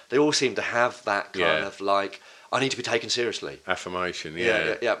to have that kind of like, I need to be taken seriously. Affirmation.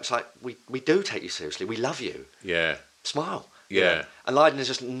 Yeah. It's like we do take you seriously. We love you. Yeah. Smile. Yeah. And Lydon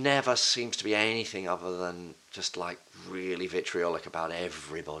just never seems to be anything other than just like really vitriolic about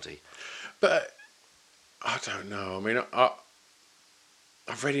everybody. But I don't know. I mean,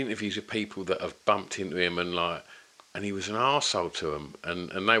 I've read interviews with people that have bumped into him and he was an arsehole to them,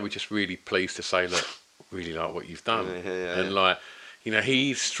 and they were just really pleased to say, look, really like what you've done. And like, you know,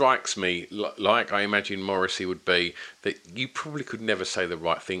 he strikes me like I imagine Morrissey would be, that you probably could never say the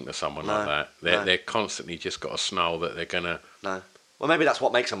right thing to someone like that. They're constantly just got a snarl that they're going to... No. Well, maybe that's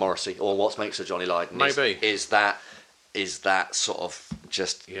what makes a Morrissey, or what makes a Johnny Lydon. Maybe. Is that sort of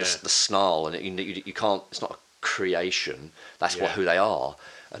just the snarl, and you can't... It's not a creation. That's who they are.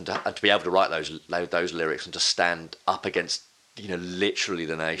 And to be able to write those lyrics and to stand up against, you know, literally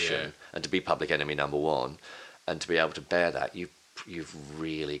the nation, and to be public enemy number one, and to be able to bear that, you've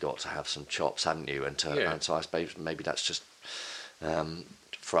really got to have some chops, haven't you? And so I suppose maybe that's just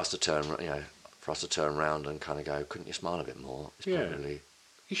for us to turn around and kind of go, couldn't you smile a bit more? It's probably...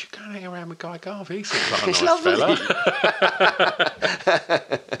 You should go and hang around with Guy Garvey. He seems like a He's nice lovely.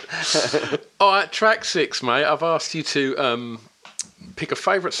 fella. All right, track 6, mate. I've asked you to pick a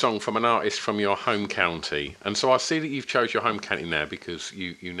favourite song from an artist from your home county. And so I see that you've chose your home county now because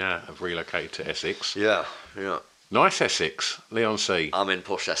you now have relocated to Essex. Yeah. Nice Essex, Leon C. I'm in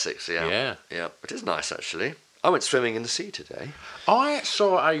posh Essex, yeah. It is nice, actually. I went swimming in the sea today. I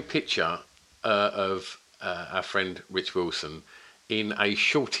saw a picture of our friend Rich Wilson in a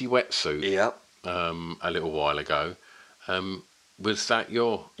shorty wetsuit. Yeah. A little while ago. Was that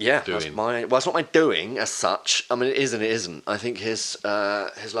your doing? That's my. Well, it's not my doing as such. I mean, it is and it isn't. I think his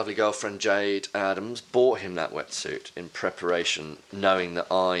lovely girlfriend Jade Adams bought him that wetsuit in preparation, knowing that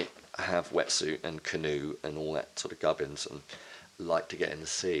I have wetsuit and canoe and all that sort of gubbins and like to get in the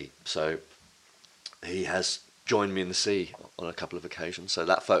sea. So he has joined me in the sea on a couple of occasions. So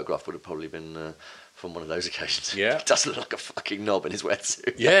that photograph would have probably been from one of those occasions. Yeah. He does look like a fucking knob in his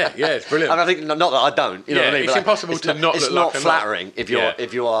wetsuit. Yeah, it's brilliant. I mean, I think, not that I don't, you know what I mean? It's impossible to not It's look not like a knob. flattering if you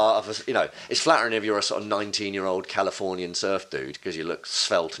are, you know, it's flattering if you're a sort of 19-year-old Californian surf dude because you look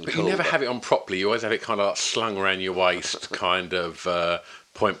svelte and But cool. you never have it on properly. You always have it kind of like slung around your waist, kind of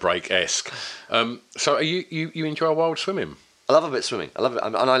Point Break-esque. So you enjoy wild swimming? I love a bit of swimming. I love it,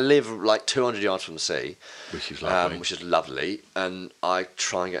 and I live like 200 yards from the sea, Which is lovely. And I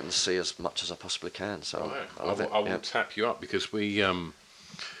try and get in the sea as much as I possibly can. So I love it. I will tap you up because we,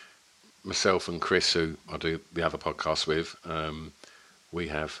 myself and Chris, who I do the other podcast with, we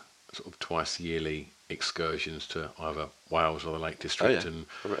have sort of twice yearly excursions to either Wales or the Lake District, and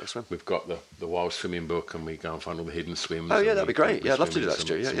we've got the wild swimming book, and we go and find all the hidden swims. Oh yeah, that'd be great. Yeah, I'd love to do that,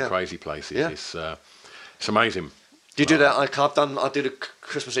 Stu. Some crazy places. Yeah. It's amazing. Do you do that? I did a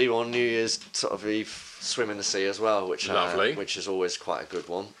Christmas Eve or New Year's sort of Eve swim in the sea as well, which is always quite a good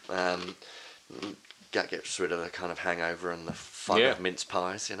one. Gets rid of the kind of hangover and the fun of mince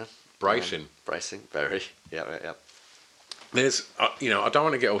pies, you know. Bracing, very. Yeah. There's, I don't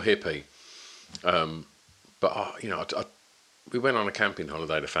want to get all hippie, but we went on a camping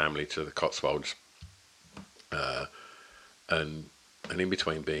holiday, the family, to the Cotswolds, and in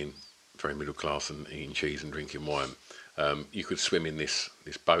between being very middle class and eating cheese and drinking wine, you could swim in this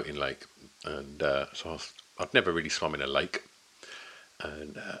boating lake, and so I'd never really swum in a lake,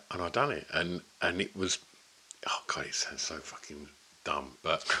 and I'd done it, and it was, oh god, it sounds so fucking dumb,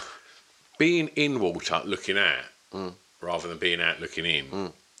 but being in water looking out rather than being out looking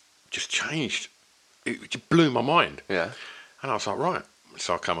in just changed. It just blew my mind. Yeah. And I was like, right.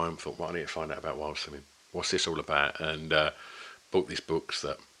 So I come home and thought, well, I need to find out about wild swimming. What's this all about? And bought these books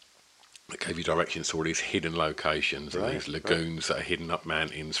that gave you directions to all these hidden locations and these lagoons that are hidden up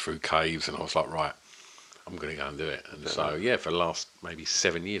mountains through caves. And I was like, right, I'm going to go and do it. And so, for the last maybe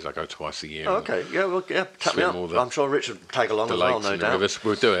 7 years, I go twice a year. Oh, okay. Tap me up. I'm sure Richard would take along as well, no doubt.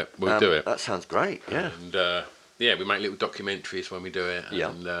 We'll do it. We'll do it. That sounds great, yeah. And, we make little documentaries when we do it.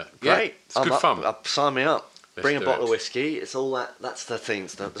 And, great. It's good fun. Sign me up. Bring a bottle it. of whiskey. It's all that. That's the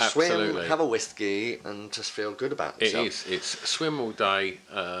things. The swim, have a whiskey, and just feel good about yourself. It is. It's swim all day,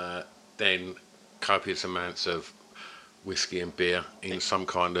 then copious amounts of whiskey and beer in some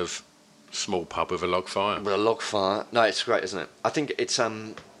kind of small pub with a log fire. With a log fire. No, it's great, isn't it? I think it's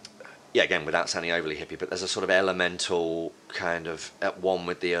again, without sounding overly hippie, but there's a sort of elemental kind of at one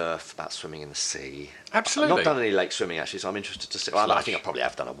with the earth about swimming in the sea. Absolutely. I've not done any lake swimming actually, so I'm interested to see. Well, I think I probably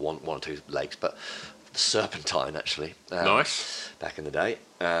have done one or two lakes, but the Serpentine actually. Nice. Back in the day,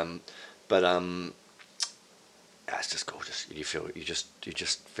 it's just gorgeous. You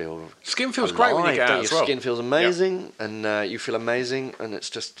just feel. Skin feels alive, great when you get out as well. Your skin feels amazing, and you feel amazing, and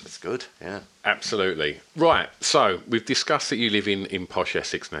it's good. Yeah. Absolutely. Right. So we've discussed that you live in posh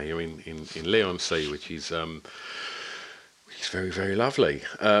Essex now. You're in Leigh-on-Sea, which is very, very lovely.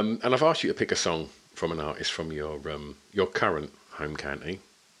 And I've asked you to pick a song from an artist from your current home county,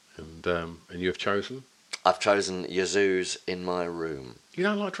 and you have chosen. I've chosen Yazoo's In My Room. You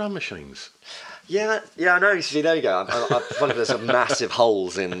don't like drum machines? Yeah, I know. You see, there you go. I find there's some massive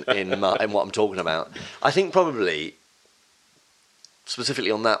holes in what I'm talking about. I think probably,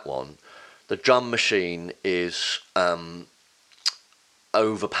 specifically on that one, the drum machine is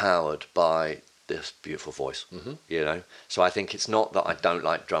overpowered by this beautiful voice. Mm-hmm. You know, so I think it's not that I don't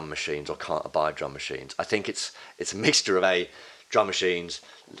like drum machines or can't abide drum machines. I think it's a mixture of drum machines,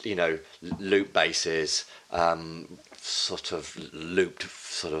 you know, loop basses, sort of looped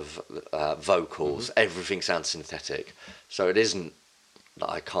vocals. Mm-hmm. Everything sounds synthetic, so it isn't that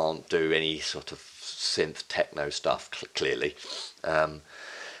I can't do any sort of synth techno stuff. Clearly,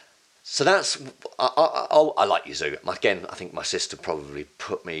 so that's I like Yazoo. Again, I think my sister probably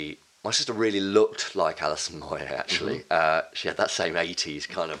my sister really looked like Alison Moyet, actually. Mm-hmm. She had that same 80s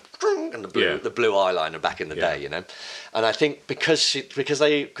kind of, and the blue eyeliner back in the day, you know. And I think because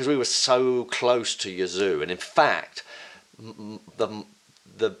we were so close to Yazoo, and in fact,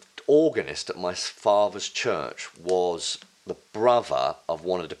 the organist at my father's church was the brother of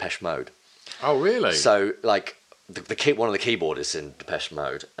one of Depeche Mode. Oh, really? So, like, one of the keyboardists in Depeche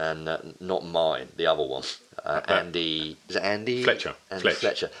Mode, and not mine, the other one. Andy. Is it Andy? Fletcher. Andy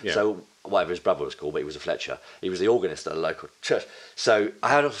Fletcher. Yeah. So whatever his brother was called, but he was a Fletcher. He was the organist at a local church. So I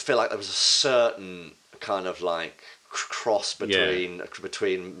had to feel like there was a certain kind of like cross between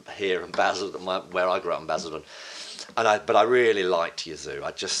here and Basildon, where I grew up in Basildon. But I really liked Yazoo.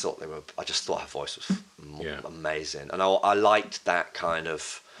 I just thought her voice was amazing, and I liked that kind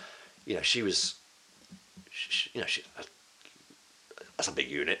of, she was, that's a big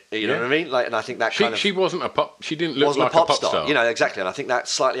unit, you know what I mean? Like, and I think that she wasn't a pop. She didn't look like a pop star. Exactly. And I think that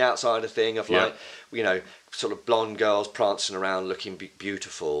slightly outsider thing of like, sort of blonde girls prancing around looking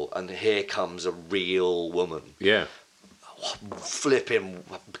beautiful, and here comes a real woman. Yeah. Flipping,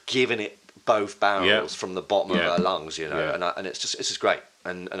 giving it both barrels from the bottom of her lungs, and it's just great.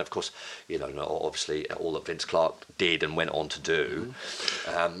 And of course, obviously all that Vince Clarke did and went on to do.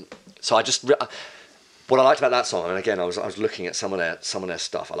 So I just. What I liked about that song, and again, I was looking at some of their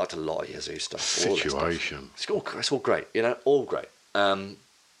stuff. I liked a lot of Yazoo stuff. Situation. It's all great, all great.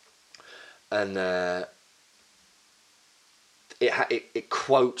 It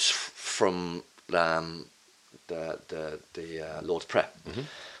quotes from the Lord's Prayer,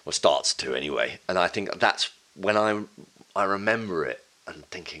 or starts to anyway. And I think that's when I remember it and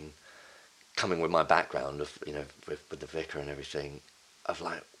thinking, coming with my background of with the vicar and everything, of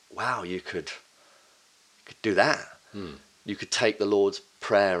like, wow, you could do that. You could take the Lord's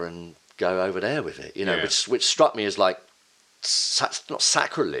Prayer and go over there with it, which struck me as like not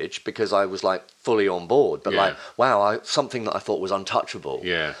sacrilege, because I was like fully on board, but like, wow, something that I thought was untouchable,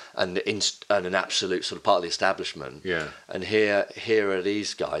 and an absolute sort of part of the establishment, and here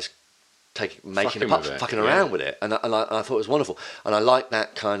are fucking around with it, and I thought it was wonderful, and I like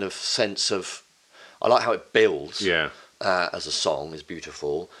that kind of sense of, I like how it builds, as a song is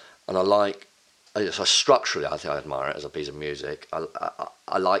beautiful, and so structurally, I think I admire it as a piece of music.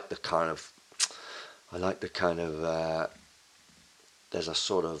 I like the kind of, there's a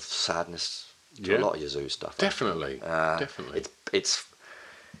sort of sadness to a lot of Yazoo stuff. Definitely. It's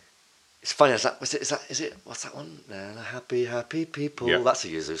funny. Is it? What's that one? Happy people. Yeah. That's a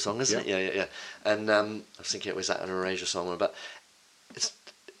Yazoo song, isn't it? Yeah. And I was thinking, was that an Erasure song? But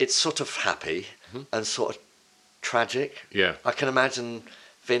it's sort of happy and sort of tragic. Yeah. I can imagine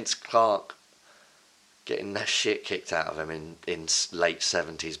Vince Clarke getting that shit kicked out of him in late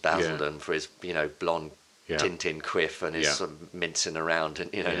 70s Basildon for his blonde Tintin quiff and his sort of mincing around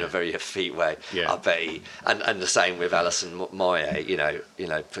and in a very effete way. I bet and the same with Alison Moyet.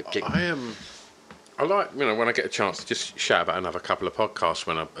 I like when I get a chance to just shout about another couple of podcasts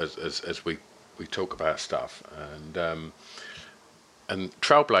as we talk about stuff, and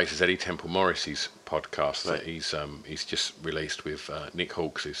Trailblazers, Eddie Temple Morrissey's podcast that he's just released with Nick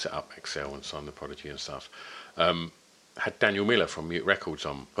Hawkes, who set up Excel and signed the Prodigy and stuff, had Daniel Miller from Mute Records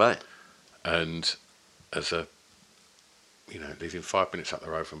on, and as a living 5 minutes up the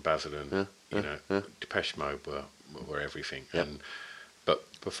road from Basildon, Depeche Mode were everything, but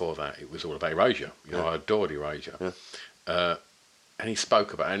before that it was all about Erasure. I adored Erasure, and he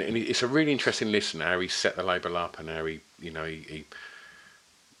spoke about and it's a really interesting listen how he set the label up and how he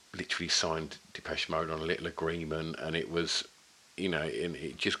literally signed Depeche Mode on a little agreement, and it was, and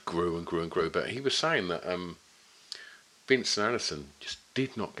it just grew and grew and grew. But he was saying that Vince and Alison just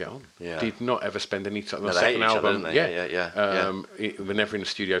did not get on. Did not ever spend any time on the second album. We're never in the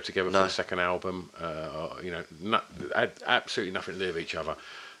studio together for the second album. Had absolutely nothing to do with each other.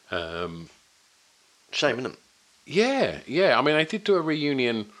 Shame, isn't it? Yeah. I mean, they did do a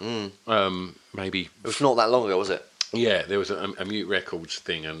reunion. Maybe it was not that long ago, was it? Yeah, there was a Mute Records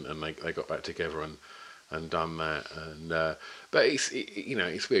thing, and they got back together and done that. And but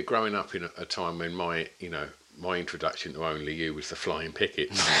it's weird growing up in a time when my introduction to Only You was the Flying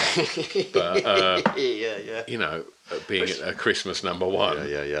Pickets. But being a Christmas number one.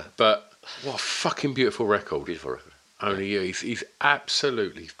 Yeah. But what a fucking beautiful record. Beautiful record. Only You. He's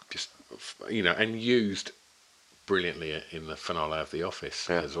absolutely just and used brilliantly in the finale of The Office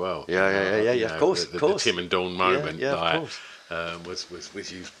as well. Yeah. Of course. The Tim and Dawn moment of course.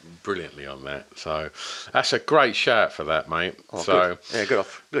 was used brilliantly on that. So that's a great shout for that, mate. Good. Yeah,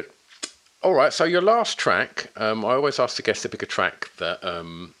 good. All right, so your last track, I always ask the guests to pick a track that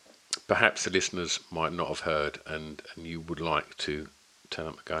perhaps the listeners might not have heard and you would like to turn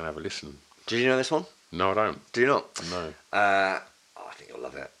up and go and have a listen. Do you know this one? No, I don't. Do you not? No. I think you'll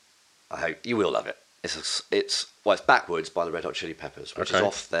love it. I hope you will love it. It's Backwards by the Red Hot Chili Peppers, which is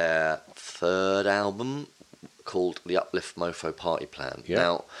off their third album called The Uplift Mofo Party Plan. Yeah.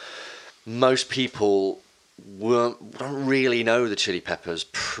 Now, most people don't really know the Chili Peppers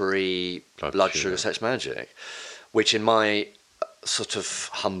pre Blood Sugar Sex Magik, which in my sort of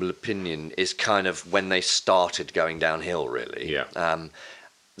humble opinion, is kind of when they started going downhill, really. Yeah.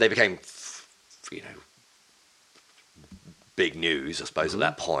 They became, big news, I suppose, at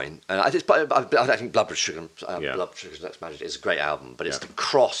that point. And I think Blood Sugar Sex Magik is a great album, but it's the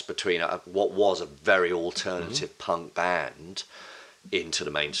cross between what was a very alternative punk band into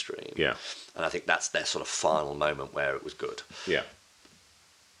the mainstream. Yeah. And I think that's their sort of final moment where it was good. Yeah.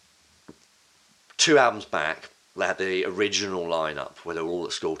 2 albums back, they had the original lineup where they were all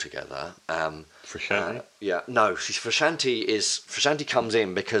at school together. Frusciante? Frusciante comes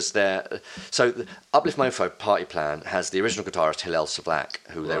in because the Uplift Mofo Party Plan has the original guitarist Hillel Savlak,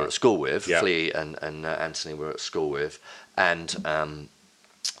 who they were at school with. Yeah. Flea and Anthony were at school with, and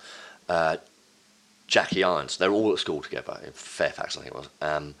Jackie Irons. They're all at school together in Fairfax, I think it was,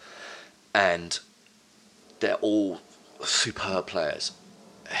 and they're all superb players.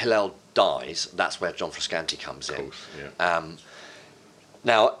 Hillel dies. That's where John Frusciante comes in. Of course, yeah.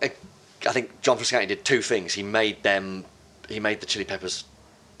 Now, I think John Frusciante did 2 things. He made the Chili Peppers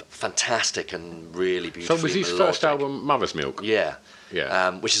fantastic and really beautiful. So was his first album Mother's Milk? Yeah.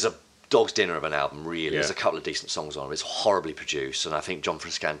 Yeah. Which is a dog's dinner of an album, really. Yeah. There's a couple of decent songs on it. It's horribly produced, and I think John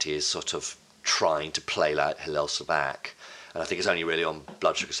Frusciante is sort of trying to play like Hillel Savlak. And I think it's only really on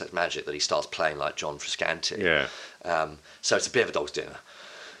Blood Sugar Sex Magik that he starts playing like John Frusciante. Yeah. So it's a bit of a dog's dinner.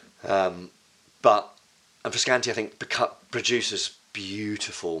 But Frusciante, I think, produces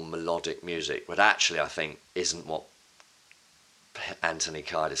beautiful melodic music, but actually I think isn't what Anthony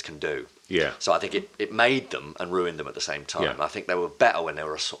Kiedis can do. Yeah. So I think it made them and ruined them at the same time. Yeah. I think they were better when they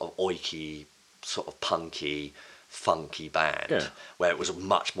were a sort of oiky, sort of punky, funky band, where it was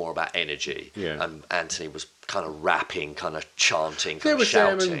much more about energy. Yeah. And Anthony was kind of rapping, kind of chanting, There kind of was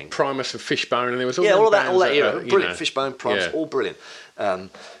shouting. and Primus and Fishbone, and there was all all that bands era, you brilliant. know. Fishbone, Primus, all brilliant.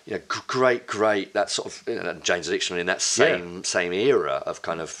 Great. That sort of Jane's Addiction in that same era of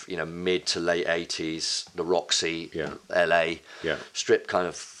kind of mid to late 80s, the Roxy, LA, strip kind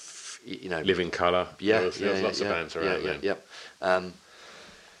of Living Colour. There was lots of bands around then.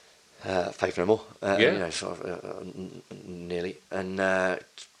 Faith No More, nearly, and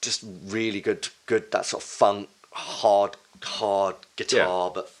just really good that sort of funk, hard guitar,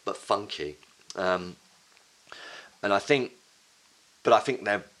 but funky, and I think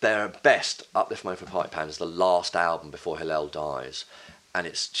their best, Uplift Mofo Party Plan, is the last album before Hillel dies, and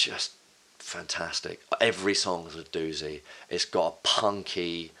it's just fantastic. Every song is a doozy. It's got a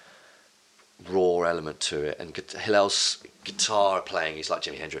punky, raw element to it, and Hillel's guitar playing is like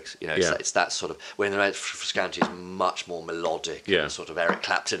Jimi Hendrix. It's that sort of, when Frusciante is much more melodic and sort of Eric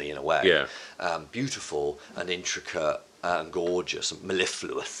Clapton-y in a way. Beautiful and intricate and gorgeous and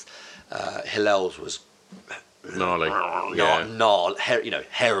mellifluous. Hillel's was gnarly,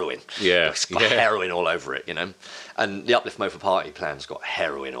 heroin. It's got heroin all over it, and the Uplift Mofo Party Plan's got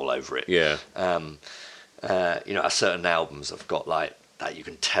heroin all over it. Certain albums have got like that, you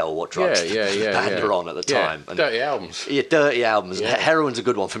can tell what drugs the band are on at the time. And dirty albums. Dirty albums. Heroin's a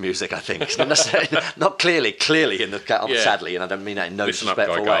good one for music, I think. It's not necessarily, not clearly in the sadly, and I don't mean that in no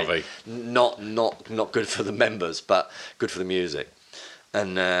disrespectful way. Not good for the members, but good for the music.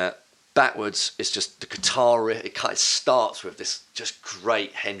 And Backwards, it's just the guitar riff. It kind of starts with this just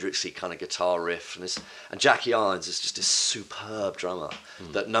great Hendrixy kind of guitar riff, and Jackie Irons is just this superb drummer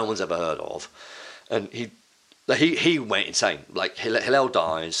that no one's ever heard of, and he went insane. Like Hillel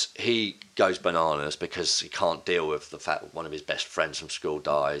dies, he goes bananas because he can't deal with the fact that one of his best friends from school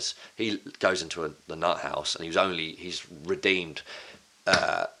dies. He goes into the nut house, and he's redeemed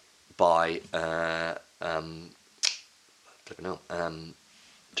by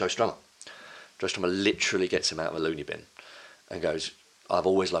Joe Strummer. Joe Strummer literally gets him out of a loony bin and goes, "I've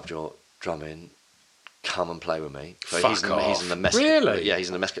always loved your drumming. Come and play with me." So he's in the Really? Yeah, he's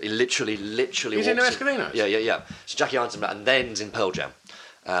in the He literally. He's in the Mescalinos? Yeah. So Jackie Irons and then's in Pearl Jam.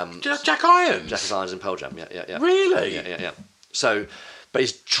 Jack Irons? Jackie Irons in Pearl Jam. Yeah. Really? Yeah. So, but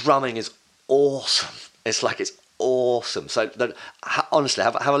his drumming is awesome. It's awesome. So honestly,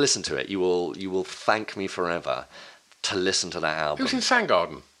 have a listen to it. You will thank me forever to listen to that album. He was in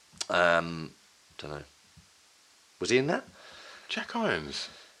Soundgarden. Don't know. Was he in that? Jack Irons.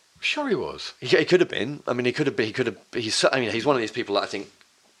 Sure he was. He could have been. I mean, he could have. He's one of these people that I think,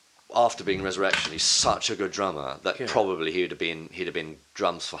 after being Resurrection, he's such a good drummer that probably he'd have been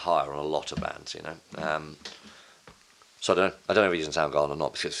drums for hire on a lot of bands, So I don't know if he's in Soundgarden or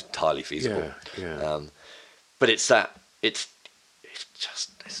not, because it's entirely feasible. Yeah. But it's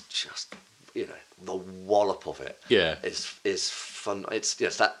just the wallop of it. Yeah. Is fun.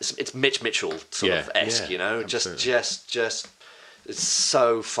 It's Mitch Mitchell sort of esque, absolutely. just It's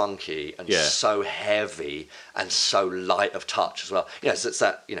so funky and so heavy and so light of touch as well. It's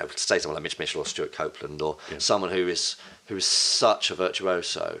that, say someone like Mitch Mitchell or Stuart Copeland or someone who is such a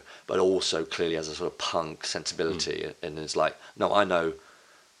virtuoso, but also clearly has a sort of punk sensibility and is like, no, I know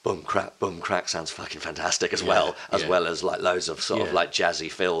boom crack sounds fucking fantastic as well as like loads of sort of like jazzy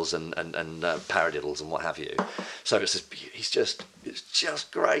fills and paradiddles and what have you. So it's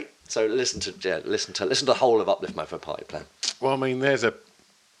just great. So listen to the whole of Uplift Mofo Party Plan. Well, I mean, there's a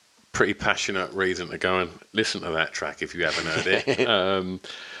pretty passionate reason to go and listen to that track if you haven't heard it.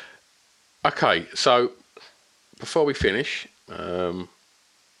 Okay, so before we finish,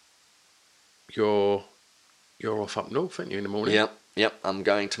 you're off up north, aren't you, in the morning? Yep. I'm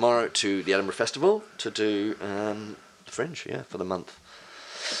going tomorrow to the Edinburgh Festival to do the Fringe, for the month.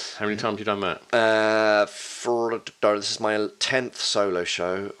 How many times have you done that? This is my 10th solo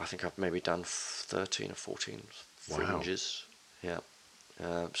show. I think I've maybe done 13 or 14 Fringes. Wow.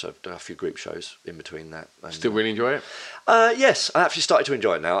 Yeah. So I've done a few group shows in between that. And, still really enjoy it? Yes, I actually started to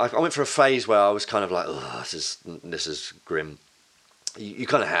enjoy it now. I went for a phase where I was kind of like, oh, this is grim. You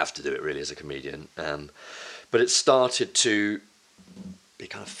kind of have to do it really as a comedian. But it started to be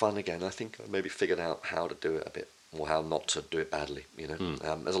kind of fun again. I think I maybe figured out how to do it a bit, or how not to do it badly.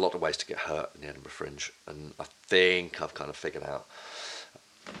 There's a lot of ways to get hurt in the Edinburgh Fringe, and I think I've kind of figured out,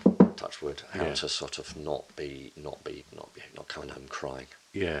 touch wood, how to sort of not coming home crying.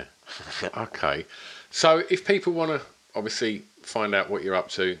 Yeah. Okay. So if people want to obviously find out what you're up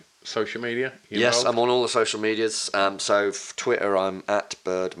to, social media? Yes, I'm on all the social medias. So Twitter, I'm at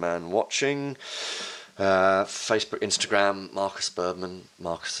BirdmanWatching. Facebook, Instagram, Marcus Birdman.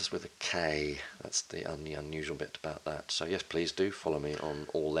 Marcus is with a K. That's the only unusual bit about that. So yes, please do follow me on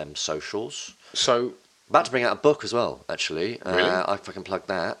all them socials. So about to bring out a book as well, actually. Really? If I can plug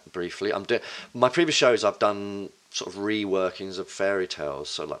that briefly. My previous shows, I've done sort of reworkings of fairy tales,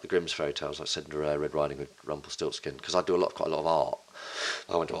 so like the Grimm's fairy tales, like Cinderella, Red Riding Hood, Rumpelstiltskin, because I do quite a lot of art.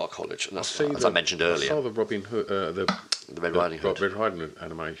 I went to art college, and that's as I mentioned earlier. I saw the Robin Hood, the Red Riding Hood. Red Riding Hood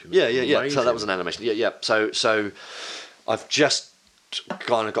animation. Yeah. So that was an animation. Yeah. So I've just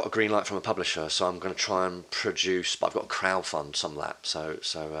kind of got a green light from a publisher, so I'm going to try and produce. But I've got to crowdfund some of that. So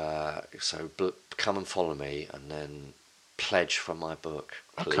come and follow me, and then pledge for my book,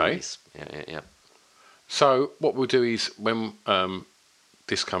 please. Okay. Yeah. So what we'll do is when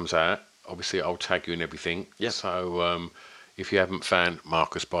this comes out, obviously I'll tag you and everything. Yeah. So if you haven't found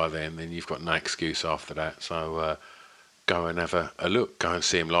Marcus by then you've got no excuse after that. So go and have a look. Go and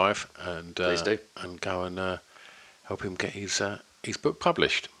see him live, and please do. And go and help him get his book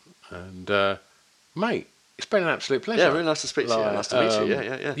published. And mate, it's been an absolute pleasure. Yeah, really nice to speak to you. Nice to meet you.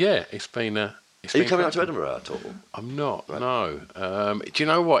 Yeah. Yeah, it's been. Are you coming up to Edinburgh at all? I'm not. Right. No. Do you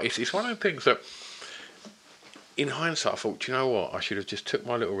know what? It's one of the things that, in hindsight, I thought, do you know what? I should have just took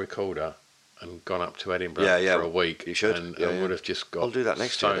my little recorder and gone up to Edinburgh for a week. You should. And would have just got. I'll do that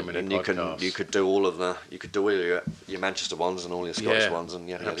next year. And you could do all your Manchester ones and all your Scottish ones, and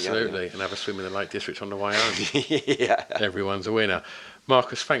absolutely, and have a swim in the Lake District on the way home. Yeah. Everyone's a winner.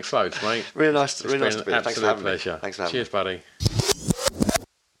 Marcus, thanks loads, mate. Really nice to be here. Thanks for having me. Thanks for having me. Cheers, buddy.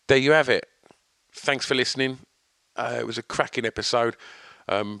 There you have it. Thanks for listening. It was a cracking episode.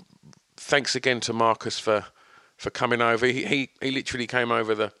 Thanks again to Marcus for coming over. He literally came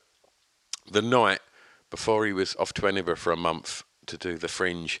over the night before he was off to Edinburgh for a month to do the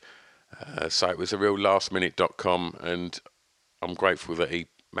Fringe. So it was a real lastminute.com, and I'm grateful that he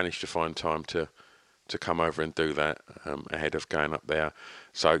managed to find time to come over and do that ahead of going up there.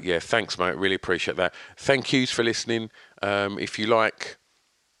 So yeah, thanks mate, really appreciate that. Thank yous for listening. If you like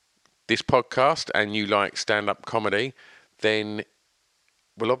this podcast and you like stand-up comedy, then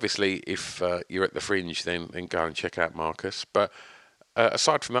well obviously if you're at the Fringe then go and check out Marcus. But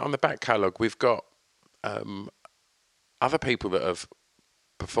aside from that, on the back catalogue we've got other people that have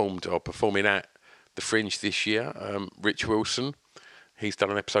performed or performing at the Fringe this year. Rich Wilson, he's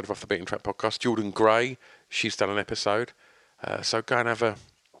done an episode of Off the Beaten Track podcast. Jordan Gray, she's done an episode. So go and have a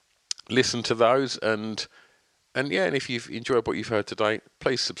listen to those, and if you've enjoyed what you've heard today,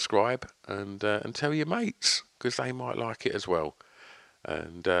 please subscribe and tell your mates, because they might like it as well.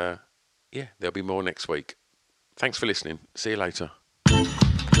 And there'll be more next week. Thanks for listening. See you later.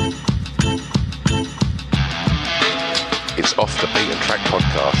 It's Off the Beaten Track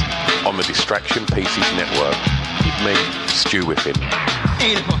podcast on the Distraction Pieces Network with me, Stu Whiffen.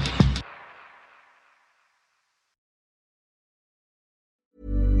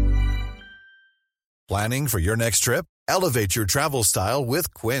 Planning for your next trip? Elevate your travel style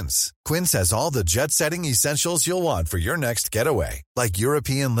with Quince. Quince has all the jet-setting essentials you'll want for your next getaway, like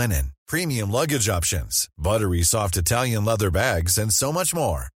European linen, premium luggage options, buttery soft Italian leather bags, and so much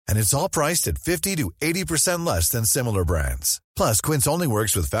more. And it's all priced at 50 to 80% less than similar brands. Plus, Quince only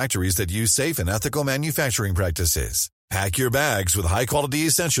works with factories that use safe and ethical manufacturing practices. Pack your bags with high-quality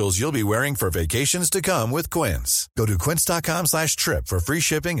essentials you'll be wearing for vacations to come with Quince. Go to quince.com/trip for free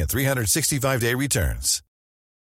shipping and 365-day returns.